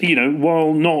thought it was,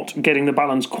 while not getting the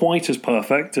balance quite as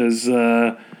perfect as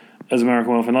American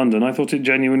Werewolf in London, I thought it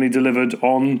genuinely delivered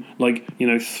on,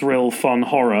 thrill, fun,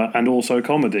 horror, and also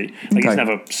comedy. It's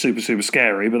never super, super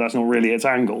scary, but that's not really its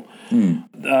angle.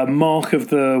 Mark of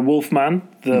the Wolfman,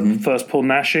 the first Paul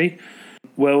Naschy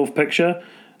werewolf picture.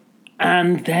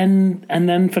 And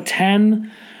then for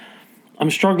 10... I'm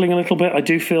struggling a little bit. I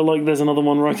do feel like there's another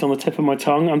one right on the tip of my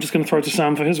tongue. I'm just going to throw to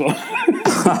Sam for his one.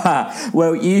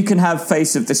 Well, you can have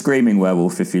Face of the Screaming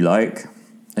Werewolf if you like.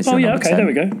 Oh yeah, okay, 10. There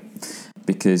we go.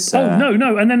 Because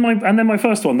no, and then my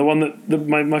first one, the one that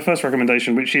my first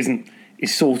recommendation, which is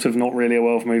sort of not really a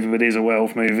werewolf movie, but is a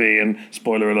werewolf movie, and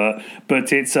spoiler alert,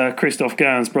 but it's Christophe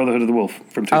Gain's Brotherhood of the Wolf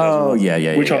from 2001. Oh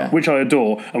yeah. Which I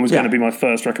adore and was going to be my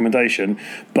first recommendation,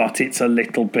 but it's a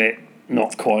little bit.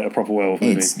 Not quite a proper werewolf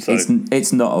movie.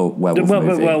 It's not a werewolf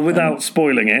movie. Well, without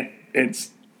spoiling it, it's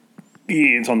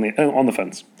on the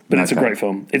fence. But it's a great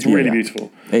film. It's really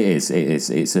beautiful. It is.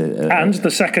 It's and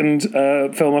the second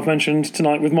film I've mentioned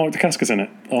tonight with Mark Dacascos in it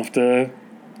after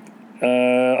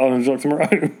Island of Dr.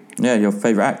 Moreau. Yeah, your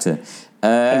favourite actor.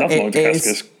 I love Mark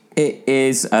Dacascos. It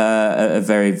is a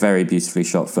very, very beautifully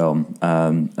shot film.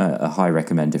 A high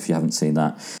recommend if you haven't seen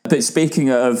that. But speaking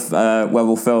of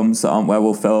werewolf films that aren't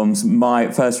werewolf films,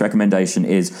 my first recommendation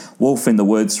is Wolf in the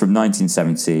Woods from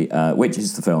 1970, which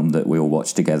is the film that we all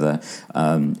watched together.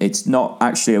 It's not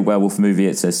actually a werewolf movie.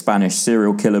 It's a Spanish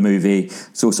serial killer movie.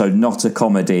 It's also not a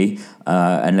comedy,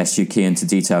 unless you key into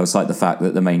details like the fact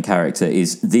that the main character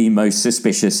is the most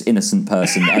suspicious innocent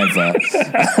person ever.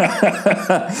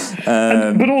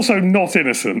 But also not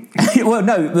innocent. Well,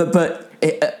 no, but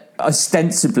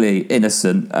ostensibly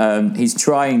innocent. He's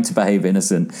trying to behave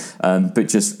innocent, but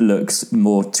just looks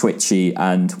more twitchy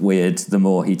and weird the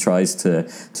more he tries to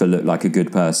look like a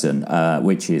good person,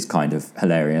 which is kind of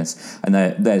hilarious. And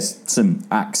there's some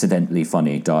accidentally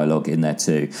funny dialogue in there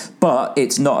too. But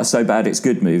it's not a so bad it's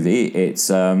good movie. It's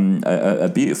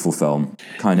a beautiful film,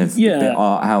 kind of a bit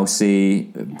art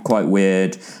housey, quite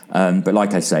weird. But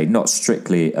like I say, not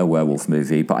strictly a werewolf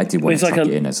movie, but I did want to chuck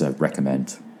it in as a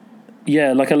recommend.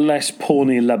 Yeah, like a less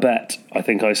porny La Bête, I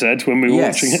think I said when we were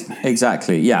watching it.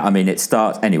 Exactly. Yeah, I mean, it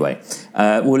starts... Anyway,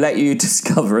 we'll let you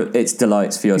discover its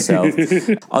delights for yourself.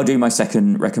 I'll do my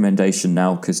second recommendation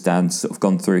now because Dan's sort of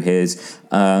gone through his.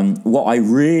 What I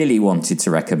really wanted to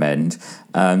recommend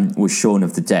was Shaun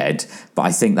of the Dead, but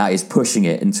I think that is pushing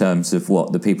it in terms of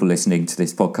what the people listening to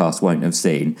this podcast won't have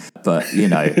seen. But, you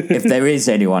know, if there is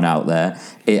anyone out there,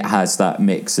 it has that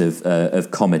mix of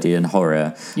comedy and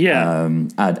horror. Yeah.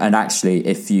 And actually,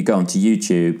 if you go onto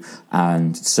YouTube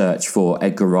and search for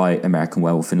Edgar Wright, American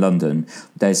Werewolf in London,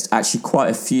 there's actually quite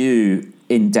a few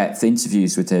in-depth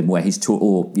interviews with him where he's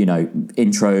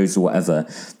intros or whatever,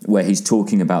 where he's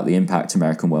talking about the impact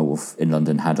American Werewolf in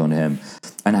London had on him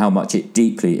and how much it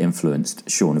deeply influenced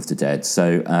Shaun of the Dead.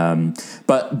 So,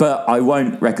 but I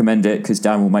won't recommend it because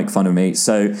Dan will make fun of me.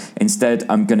 So instead,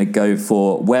 I'm going to go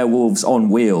for Werewolves on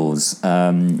Wheels,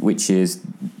 which is,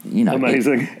 you know,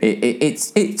 amazing.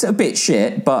 It's a bit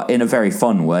shit, but in a very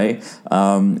fun way.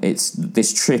 It's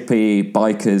this trippy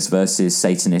bikers versus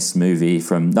Satanists movie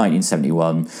from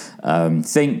 1971.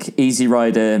 Think Easy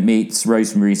Rider meets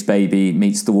Rosemary's Baby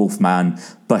meets The Wolfman,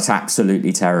 but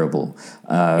absolutely terrible.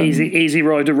 Easy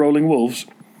Rider Rolling Wolves.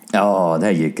 Oh,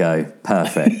 there you go.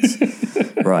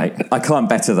 Perfect. Right. I can't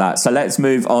better that. So let's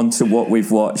move on to what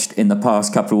we've watched in the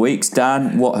past couple of weeks.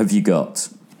 Dan, what have you got?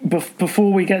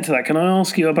 Before we get to that, can I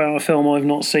ask you about a film I've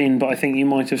not seen, but I think you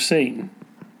might have seen?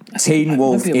 Teen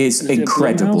Wolf is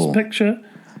incredible. Picture?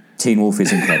 Teen Wolf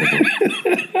is incredible.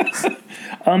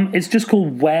 It's just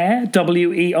called Where,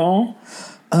 W-E-R.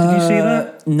 Did you see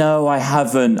that? No, I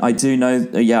haven't. I do know.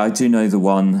 Yeah, I do know the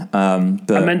one.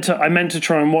 But I meant to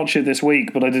try and watch it this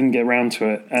week, but I didn't get round to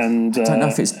it. And I don't know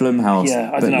if it's Blumhouse. Yeah,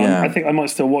 I don't know. Yeah. I think I might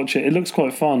still watch it. It looks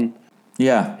quite fun.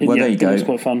 Yeah. Well, there you go. It looks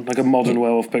quite fun, like a modern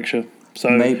werewolf picture. So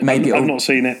maybe I've not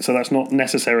seen it, so that's not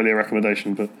necessarily a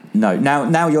recommendation. But no,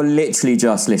 now you're literally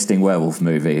just listing werewolf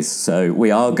movies. So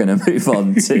we are going to move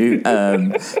on to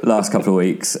last couple of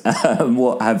weeks.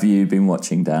 What have you been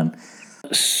watching, Dan?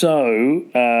 So,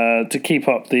 to keep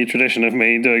up the tradition of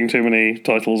me doing too many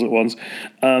titles at once,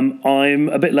 I'm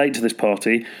a bit late to this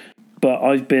party, but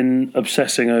I've been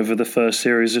obsessing over the first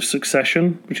series of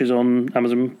Succession, which is on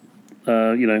Amazon.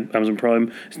 Amazon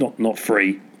Prime. It's not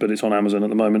free, but it's on Amazon at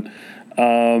the moment.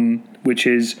 Which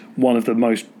is one of the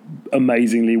most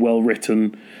amazingly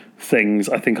well-written things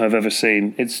I think I've ever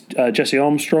seen. It's Jesse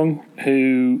Armstrong,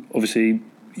 who obviously,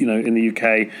 in the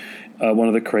UK, one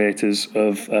of the creators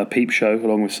of Peep Show,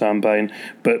 along with Sam Bain,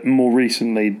 but more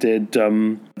recently did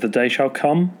The Day Shall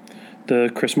Come, the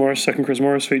second Chris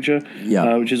Morris feature,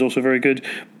 which is also very good.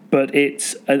 But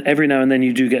it's every now and then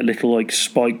you do get little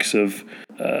spikes of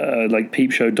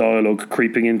Peep Show dialogue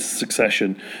creeping into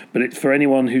Succession. But it's for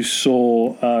anyone who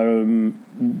saw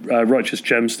Righteous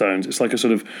Gemstones, it's like a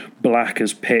sort of black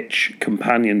as pitch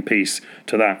companion piece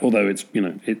to that. Although it's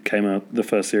it came out, the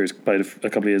first series played a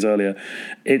couple of years earlier.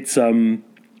 It's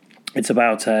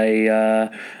about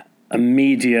a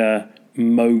media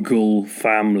mogul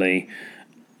family.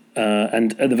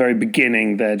 And at the very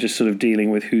beginning, they're just sort of dealing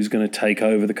with who's going to take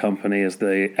over the company, as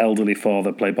the elderly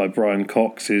father, played by Brian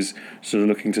Cox, is sort of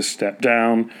looking to step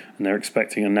down, and they're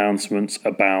expecting announcements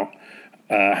about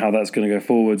how that's going to go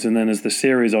forwards. And then as the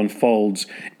series unfolds,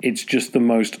 it's just the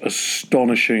most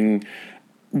astonishing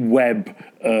web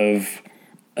of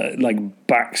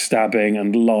backstabbing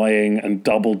and lying and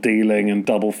double dealing and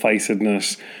double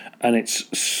facedness. And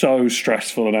it's so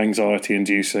stressful and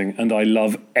anxiety-inducing, and I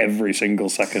love every single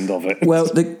second of it. Well,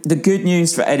 the good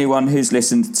news for anyone who's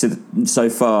listened to so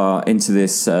far into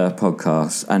this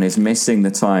podcast and is missing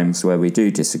the times where we do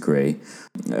disagree,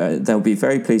 they'll be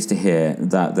very pleased to hear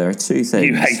that there are two things.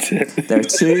 You hate it. There are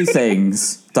two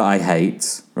things that I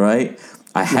hate, right?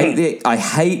 I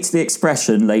hate the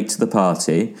expression "late to the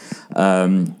party."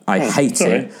 I hate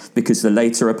it because the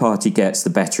later a party gets, the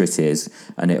better it is,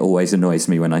 and it always annoys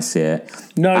me when I see it.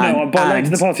 By late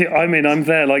to the party, I mean I'm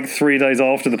there 3 days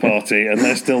after the party, and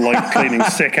they're still cleaning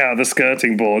sick out of the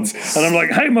skirting boards, and I'm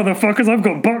like, "Hey, motherfuckers, I've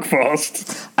got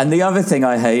Buckfast." And the other thing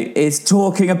I hate is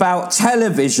talking about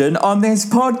television on this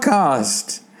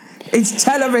podcast. It's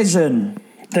television.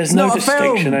 There's no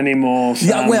distinction anymore, Sam.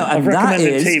 Yeah, well, and I've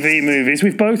recommended that is TV movies.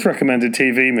 We've both recommended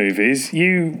TV movies.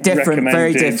 You recommended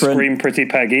very different. Scream Pretty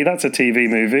Peggy. That's a TV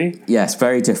movie. Yes,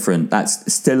 very different.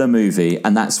 That's still a movie,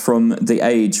 and that's from the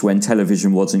age when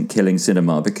television wasn't killing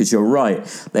cinema. Because you're right,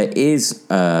 there is,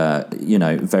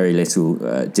 very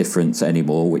little difference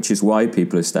anymore, which is why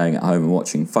people are staying at home and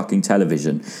watching fucking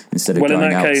television instead of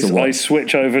going out to watch. I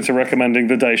switch over to recommending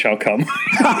The Day Shall Come,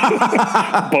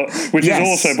 which is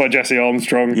also by Jesse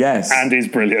Armstrong. Yes, and is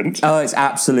brilliant. Oh, it's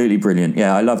absolutely brilliant.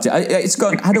 Yeah, I loved it. It's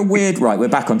had a weird. Right, we're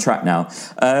back on track now.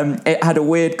 It had a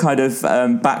weird kind of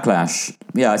backlash.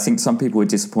 Yeah, I think some people were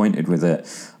disappointed with it,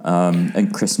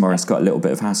 and Chris Morris got a little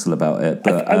bit of hassle about it.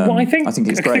 But I think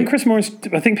it's great.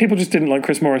 I think people just didn't like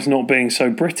Chris Morris not being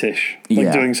so British,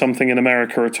 doing something in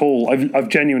America at all. I've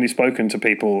genuinely spoken to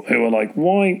people who are like,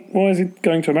 why is he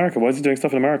going to America? Why is he doing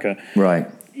stuff in America? Right.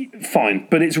 Fine,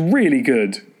 but it's really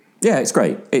good. Yeah, it's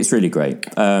great. It's really great.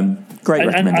 Great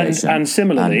recommendation. And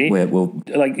similarly, we'll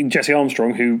like Jesse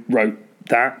Armstrong, who wrote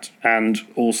that and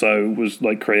also was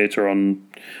like creator on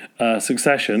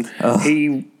Succession.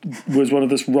 He was one of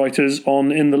the writers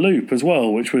on In the Loop as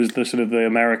well, which was the sort of the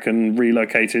American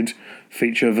relocated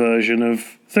feature version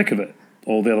of Thick of It,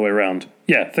 or the other way around.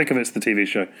 Yeah, Thick of It's the TV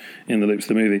show, In the Loop's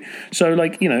the movie. So,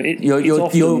 like, you're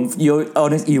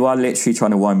honest. You are literally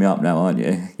trying to wind me up now, aren't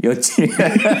you?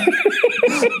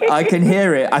 I can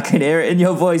hear it. I can hear it in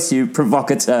your voice, you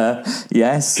provocateur.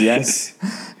 Yes.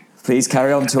 Please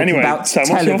carry on talking about Sam,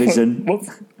 television.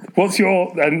 What's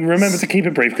your... And remember to keep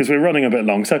it brief because we're running a bit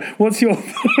long. So what's your...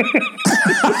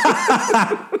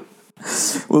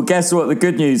 Well, guess what? The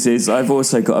good news is I've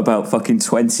also got about fucking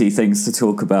 20 things to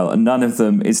talk about, and none of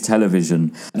them is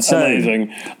television.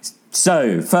 Amazing.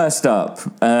 So first up,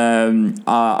 I'm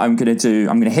going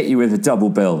to hit you with a double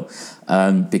bill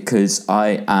because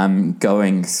I am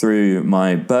going through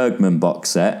my Bergman box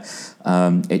set.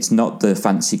 It's not the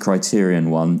fancy Criterion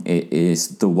one. It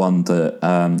is the one that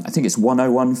I think it's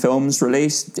 101 Films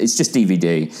released. It's just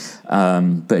DVD,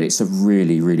 but it's a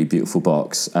really, really beautiful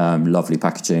box. Lovely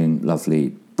packaging,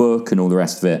 lovely book, and all the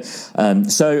rest of it.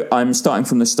 So I'm starting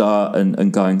from the start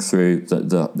and going through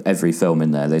the every film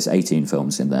in there. There's 18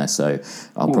 films in there, so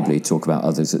I'll probably talk about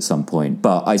others at some point.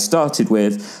 But I started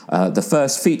with the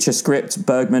first feature script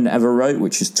Bergman ever wrote,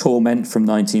 which is Torment from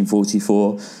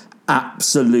 1944.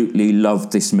 Absolutely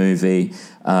loved this movie.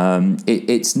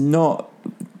 It's not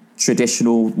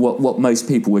traditional, what most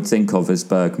people would think of as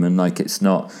Bergman. Like, it's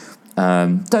not...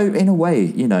 though in a way,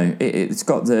 it's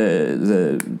got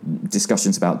the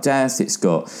discussions about death. It's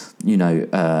got,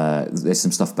 there's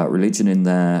some stuff about religion in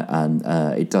there, and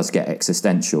it does get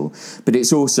existential. But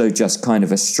it's also just kind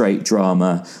of a straight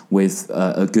drama with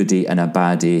a goodie and a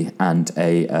baddie and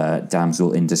a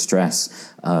damsel in distress,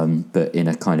 but in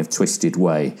a kind of twisted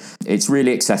way. It's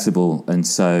really accessible, and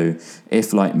so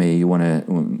if, like me, you want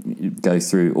to go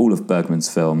through all of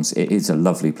Bergman's films, it is a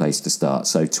lovely place to start.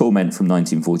 So Torment from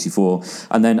 1944,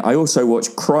 and then I also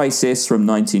watched Crisis from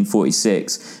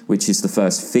 1946, which is the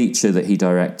first feature that he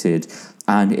directed,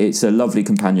 and it's a lovely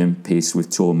companion piece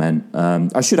with Torment.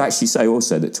 I should actually say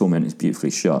also that Torment is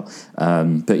beautifully shot.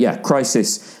 But yeah,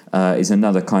 Crisis is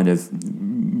another kind of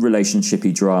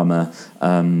relationshipy drama,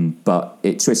 but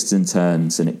it twists and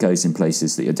turns and it goes in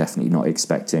places that you're definitely not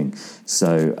expecting.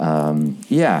 So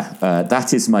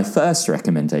that is my first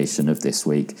recommendation of this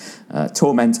week.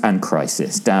 Torment and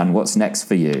Crisis. Dan, what's next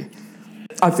for you?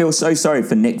 I feel so sorry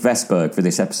for Nick Vesberg for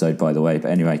this episode, by the way. But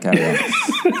anyway, carry on.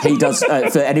 He does,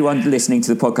 for anyone listening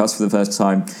to the podcast for the first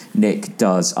time, Nick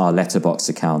does our Letterboxd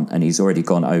account, and he's already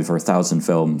gone over 1,000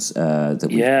 films that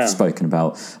we've spoken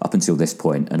about up until this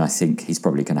point, and I think he's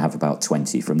probably going to have about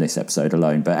 20 from this episode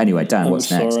alone. But anyway, Dan,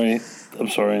 what's next? I'm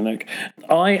sorry, Nick.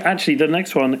 The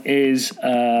next one is,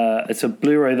 it's a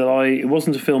Blu-ray it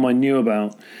wasn't a film I knew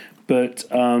about, but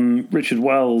Richard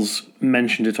Wells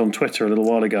mentioned it on Twitter a little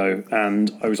while ago,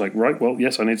 and I was like, right, well,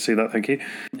 yes, I need to see that, thank you.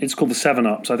 It's called The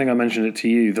 7-Ups. I think I mentioned it to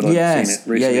you that I'd seen it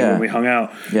recently when we hung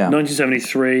out. Yeah.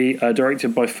 1973,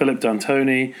 directed by Philip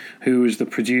D'Antoni, who was the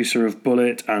producer of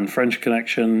Bullet and French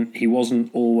Connection. He wasn't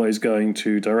always going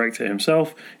to direct it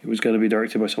himself. It was going to be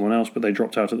directed by someone else, but they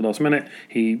dropped out at the last minute.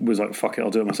 He was like, fuck it, I'll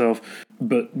do it myself.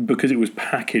 But because it was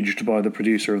packaged by the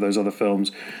producer of those other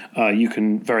films, you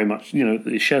can very much,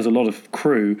 it shares a lot of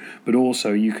crew, but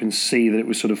also you can see that it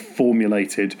was sort of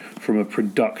formulated from a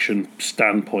production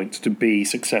standpoint to be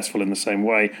successful in the same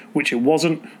way, which it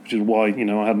wasn't, which is why,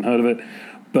 I hadn't heard of it.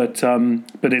 But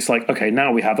it's like, okay,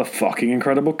 now we have a fucking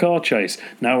incredible car chase.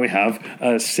 Now we have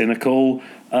a cynical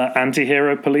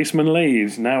anti-hero policeman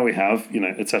leaves. Now we have,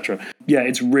 etc. Yeah,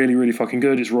 it's really, really fucking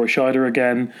good. It's Roy Scheider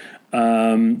again,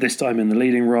 this time in the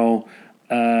leading role.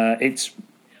 It's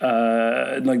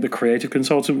like the creative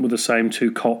consultant were the same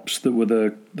two cops that were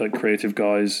the creative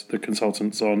guys, the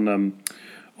consultants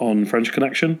on French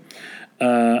Connection.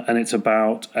 And it's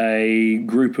about a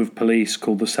group of police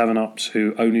called the Seven Ups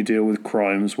who only deal with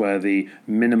crimes where the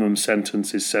minimum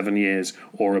sentence is 7 years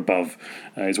or above,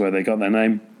 is where they got their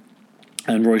name.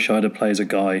 And Roy Scheider plays a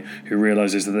guy who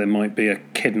realises that there might be a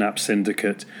kidnap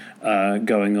syndicate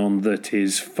going on that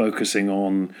is focusing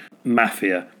on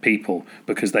mafia people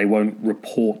because they won't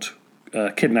report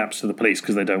kidnaps to the police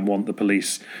because they don't want the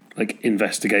police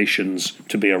investigations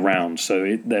to be around,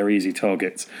 so they're easy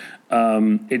targets.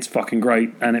 It's fucking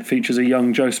great, and it features a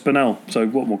young Joe Spinell, so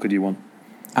what more could you want?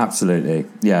 Absolutely,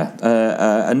 yeah.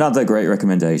 Another great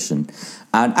recommendation.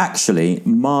 And actually,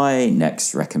 my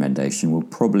next recommendation will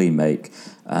probably make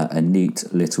a neat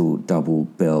little double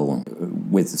bill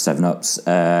with the 7-Ups.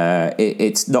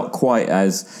 It's not quite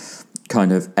as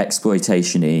kind of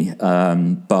exploitation-y,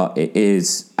 but it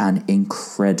is an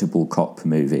incredible cop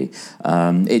movie.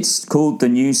 It's called The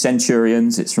New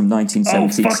Centurions. It's from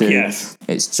 1972. Oh, fuck yes.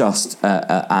 It's just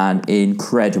an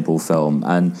incredible film.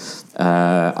 And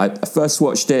I first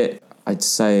watched it, I'd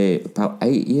say, about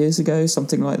 8 years ago,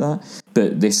 something like that.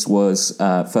 But this was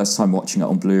first time watching it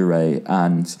on Blu-ray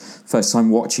and first time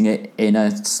watching it in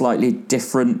a slightly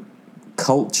different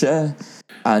culture.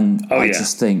 And I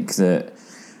just think that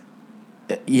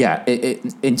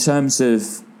it in terms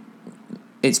of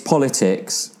its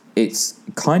politics, it's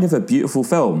kind of a beautiful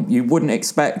film. You wouldn't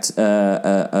expect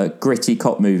a gritty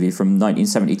cop movie from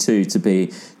 1972 to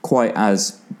be quite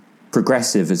as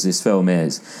progressive as this film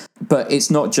is. But it's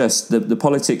not just the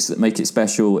politics that make it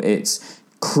special. It's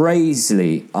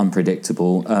crazily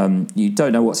unpredictable. You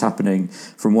don't know what's happening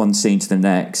from one scene to the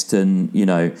next, and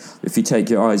if you take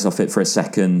your eyes off it for a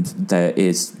second,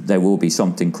 there will be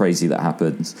something crazy that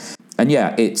happens. And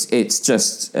it's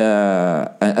just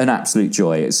an absolute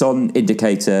joy. It's on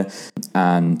Indicator,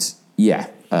 and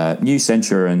New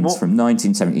Centurions from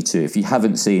 1972. If you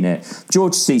haven't seen it,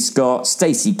 George C. Scott,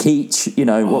 Stacy Keach,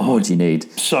 what more do you need?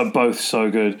 Both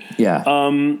so good. Yeah.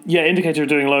 Indicator are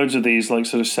doing loads of these sort of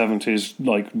 70s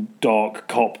dark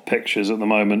cop pictures at the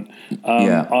moment.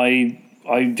 I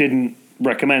didn't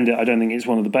recommend it. I don't think it's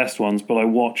one of the best ones, but I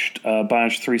watched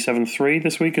Badge 373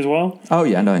 this week as well. Oh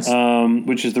yeah, nice.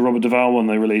 Which is the Robert Duvall one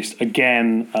they released.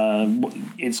 Again,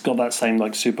 it's got that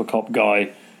same super cop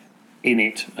guy in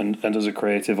it and as a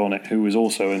creative on it who was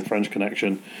also in French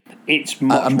Connection. It's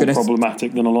much more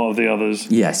problematic than a lot of the others.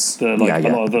 Yes. A lot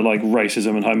of the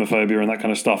racism and homophobia and that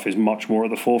kind of stuff is much more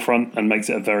at the forefront and makes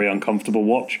it a very uncomfortable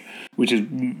watch, which is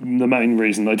the main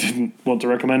reason I didn't want to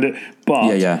recommend it.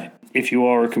 But if you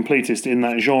are a completist in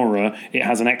that genre, it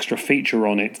has an extra feature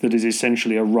on it that is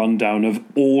essentially a rundown of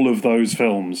all of those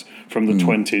films from the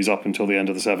 20s up until the end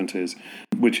of the 70s,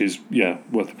 which is,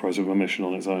 worth the price of admission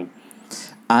on its own.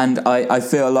 And I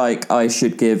feel like I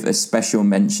should give a special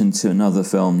mention to another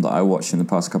film that I watched in the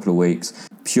past couple of weeks,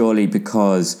 purely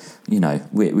because,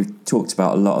 we've talked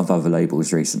about a lot of other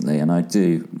labels recently, and I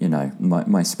do,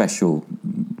 my special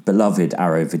beloved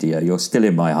Arrow Video, you're still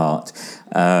in my heart.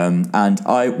 And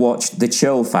I watched The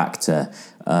Chill Factor,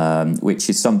 which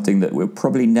is something that we'll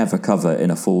probably never cover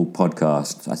in a full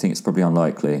podcast. I think it's probably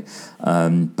unlikely.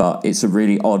 But it's a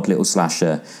really odd little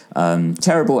slasher.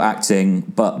 Terrible acting,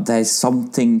 but there's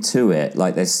something to it.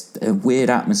 There's a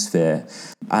weird atmosphere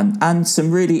and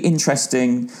some really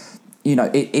interesting,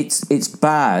 it's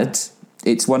bad.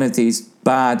 It's one of these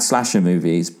bad slasher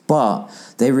movies, but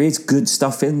there is good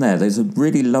stuff in there. There's a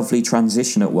really lovely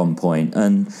transition at one point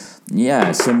and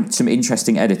some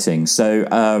interesting editing. So,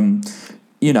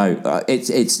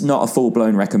 it's not a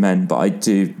full-blown recommend, but I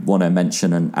do want to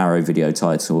mention an Arrow Video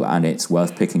title, and it's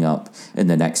worth picking up in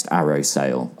the next Arrow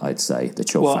sale, I'd say, The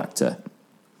Chill Factor.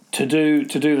 To do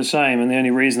the same, and the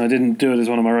only reason I didn't do it as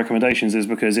one of my recommendations is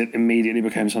because it immediately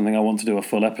became something I want to do a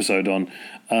full episode on.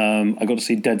 I got to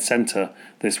see Dead Center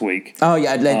this week. Oh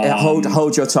yeah,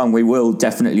 hold your tongue. We will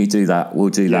definitely do that. We'll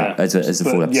do that as a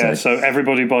full episode. Yeah, so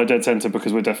everybody buy Dead Center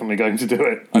because we're definitely going to do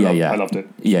it. I loved it.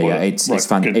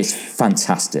 It's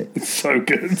fantastic. It's so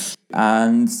good.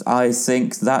 And I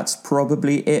think that's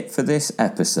probably it for this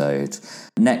episode.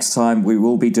 Next time we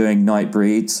will be doing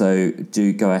Nightbreed, so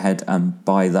do go ahead and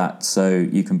buy that so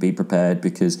you can be prepared,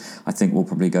 because I think we'll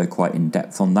probably go quite in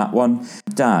depth on that one.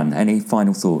 Dan, any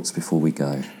final thoughts before we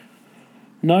go?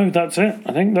 No, that's it.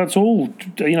 I think that's all.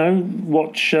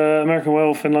 Watch American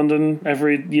Werewolf in London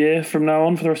every year from now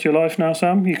on for the rest of your life now,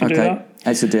 Sam. You can do that.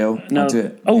 It's a deal. I'll do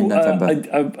it in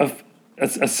November.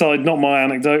 Aside, not my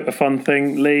anecdote, a fun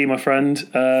thing. Lee, my friend,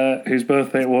 whose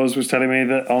birthday it was telling me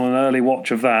that on an early watch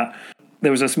of that,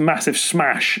 there was a massive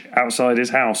smash outside his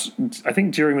house, I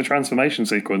think during the transformation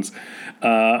sequence.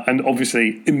 And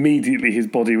obviously, immediately his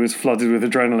body was flooded with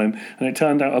adrenaline. And it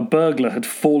turned out a burglar had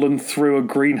fallen through a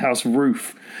greenhouse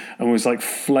roof and was like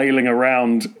flailing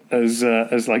around as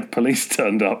like police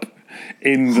turned up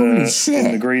in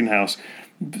the greenhouse.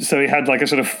 So he had like a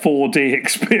sort of 4D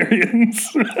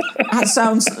experience. That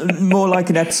sounds more like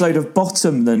an episode of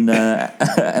Bottom than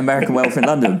American Werewolf in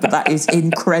London, but that is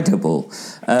incredible.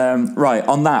 Right,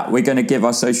 on that, we're going to give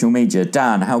our social media.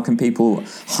 Dan, how can people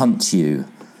hunt you?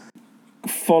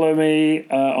 Follow me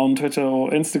on Twitter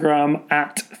or Instagram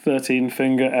at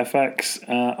 13fingerfx.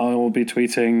 I will be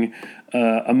tweeting,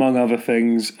 among other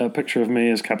things, a picture of me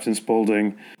as Captain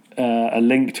Spaulding, a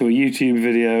link to a YouTube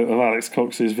video of Alex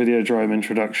Cox's Videodrome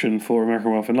introduction for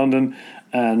American Werewolf in London,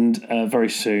 and very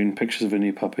soon, pictures of a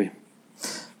new puppy.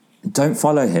 Don't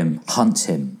follow him, hunt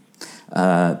him.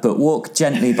 But walk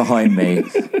gently behind me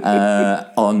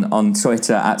on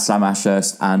Twitter at Sam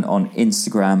Ashurst and on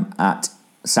Instagram at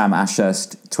Sam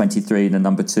Ashurst 23, the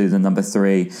number 2, the number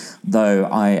 3, though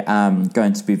I am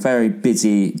going to be very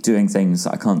busy doing things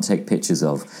that I can't take pictures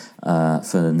of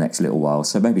for the next little while.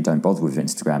 So maybe don't bother with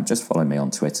Instagram. Just follow me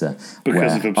on Twitter.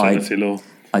 Because of obscenity law.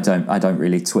 I don't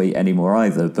really tweet anymore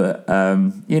either, but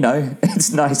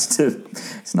it's nice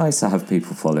to have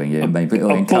people following you, and maybe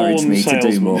it'll encourage me to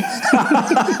do more.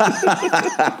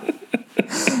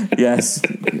 Yes,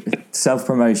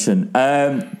 self-promotion.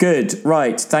 Good,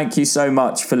 right. Thank you so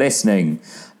much for listening,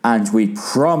 and we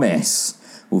promise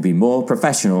we'll be more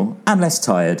professional and less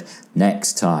tired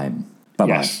next time.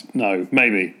 Bye-bye. Yes, no,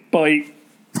 maybe. Bye.